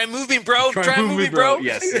been, try and move me, bro. Try and move me, bro.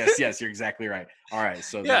 Yes. You're exactly right. All right.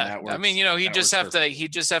 So then that works. I mean, he'd just have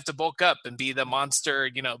to bulk up and be the monster,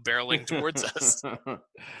 barreling towards us.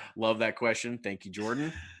 Love that question. Thank you,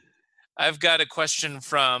 Jordan. I've got a question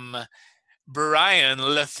from Brian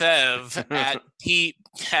Lefebvre at P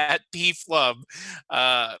Flub.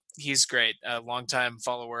 He's great. A longtime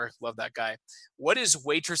follower. Love that guy. What is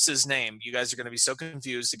Waitress's name? You guys are going to be so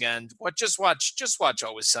confused again. Just watch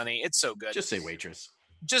Always Sunny. It's so good. Just say Waitress.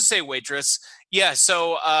 Just say Waitress. Yeah.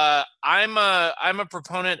 So I'm a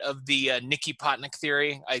proponent of the Nikki Potnick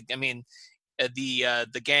theory. I mean,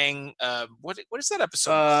 the gang. What is that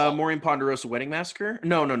episode? Maureen Ponderosa Wedding Massacre?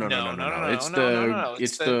 No.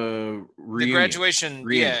 It's the reunion. The graduation.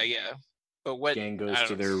 Reunion. Yeah. But what gang goes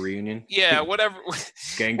to their reunion? Yeah, whatever.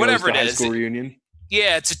 Gang goes to high school reunion.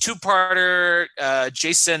 Yeah, it's a two-parter.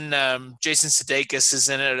 Jason Sudeikis is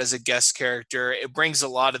in it as a guest character. It brings a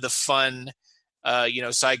lot of the fun,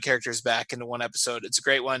 side characters back into one episode. It's a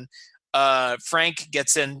great one. Frank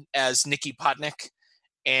gets in as Nikki Potnick,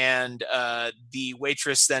 and the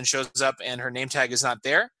waitress then shows up, and her name tag is not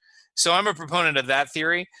there. So I'm a proponent of that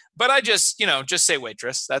theory. But I just say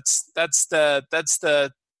Waitress. That's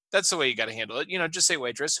the way you got to handle it. Just say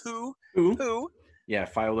Waitress. Who? Yeah,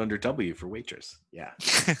 filed under W for Waitress. Yeah,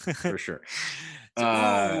 for sure.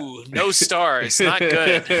 Ooh, no stars. Not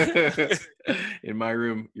good. In my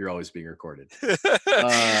room, you're always being recorded.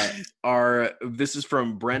 This is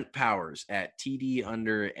from Brent Powers at TD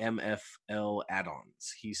under MFL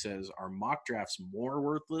add-ons. He says, are mock drafts more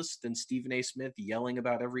worthless than Stephen A. Smith yelling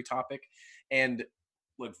about every topic? And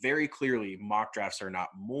look, very clearly, mock drafts are not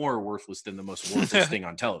more worthless than the most worthless thing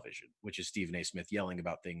on television, which is Stephen A. Smith yelling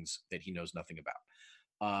about things that he knows nothing about.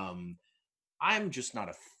 I'm just not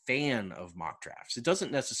a fan of mock drafts. It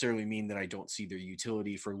doesn't necessarily mean that I don't see their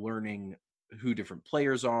utility for learning who different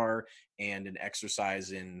players are and an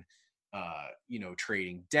exercise in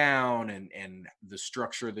trading down and the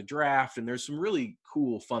structure of the draft. And there's some really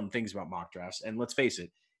cool, fun things about mock drafts. And let's face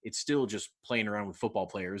it, it's still just playing around with football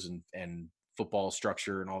players and football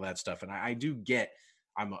structure and all that stuff. And I do get,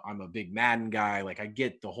 I'm a big Madden guy. Like I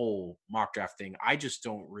get the whole mock draft thing. I just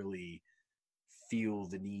don't really feel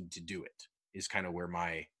the need to do it, is kind of where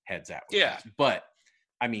my head's at. Yeah. But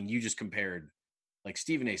I mean, you just compared like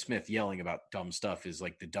Stephen A. Smith yelling about dumb stuff is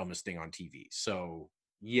like the dumbest thing on TV. So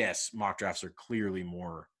yes, mock drafts are clearly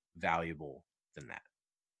more valuable than that.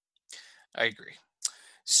 I agree.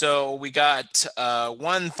 So we got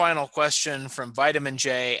one final question from Vitamin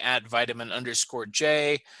J at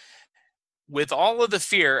Vitamin_J. With all of the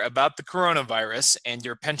fear about the coronavirus and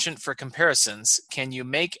your penchant for comparisons, can you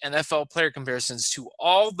make NFL player comparisons to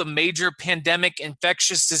all the major pandemic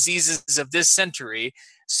infectious diseases of this century?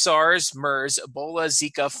 SARS, MERS, Ebola,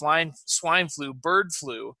 Zika, swine flu, bird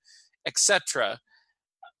flu, etc.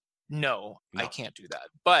 No, I can't do that.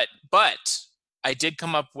 But I did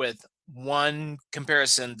come up with one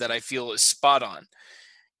comparison that I feel is spot on.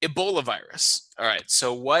 Ebola virus. All right.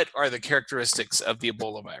 So what are the characteristics of the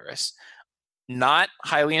Ebola virus? Not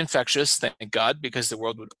highly infectious, thank God, because the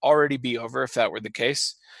world would already be over if that were the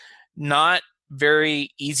case. Not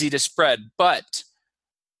very easy to spread, but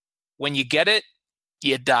when you get it,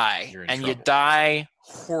 you die, and you die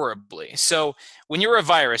horribly. So when you're a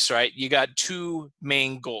virus, right, you got two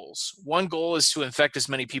main goals. One goal is to infect as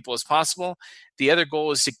many people as possible. The other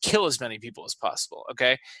goal is to kill as many people as possible,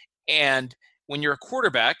 okay? And when you're a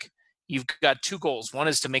quarterback, you've got two goals. One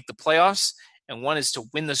is to make the playoffs, and one is to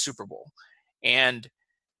win the Super Bowl. And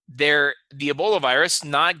the Ebola virus,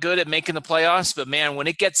 not good at making the playoffs, but man, when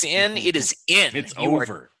it gets in, it is in. It's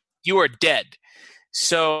over. You are dead.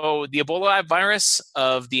 So the Ebola virus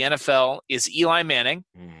of the NFL is Eli Manning.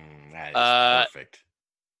 That is perfect.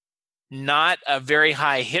 Not a very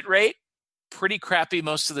high hit rate, pretty crappy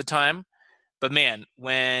most of the time. But man,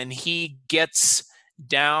 when he gets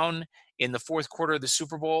down in the fourth quarter of the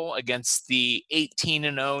Super Bowl against the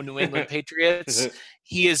 18-0 New England Patriots,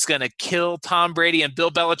 he is going to kill Tom Brady and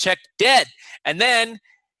Bill Belichick dead. And then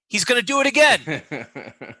he's going to do it again.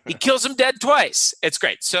 He kills him dead twice. It's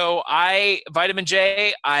great. So Vitamin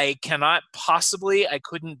J, I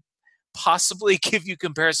couldn't possibly give you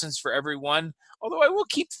comparisons for every one, although I will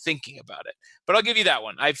keep thinking about it. But I'll give you that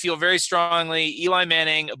one. I feel very strongly, Eli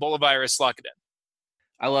Manning, Ebola virus, lock it in.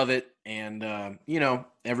 I love it. And,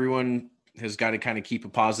 everyone has got to kind of keep a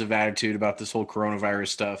positive attitude about this whole coronavirus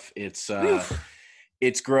stuff.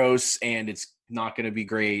 It's gross and it's not going to be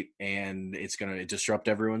great and it's going to disrupt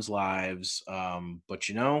everyone's lives. But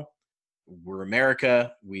we're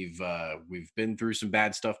America. We've been through some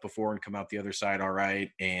bad stuff before and come out the other side all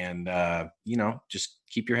right. And, just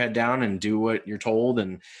keep your head down and do what you're told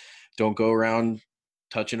and don't go around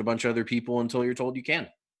touching a bunch of other people until you're told you can.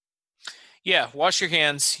 Yeah, wash your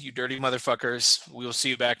hands, you dirty motherfuckers. We will see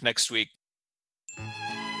you back next week.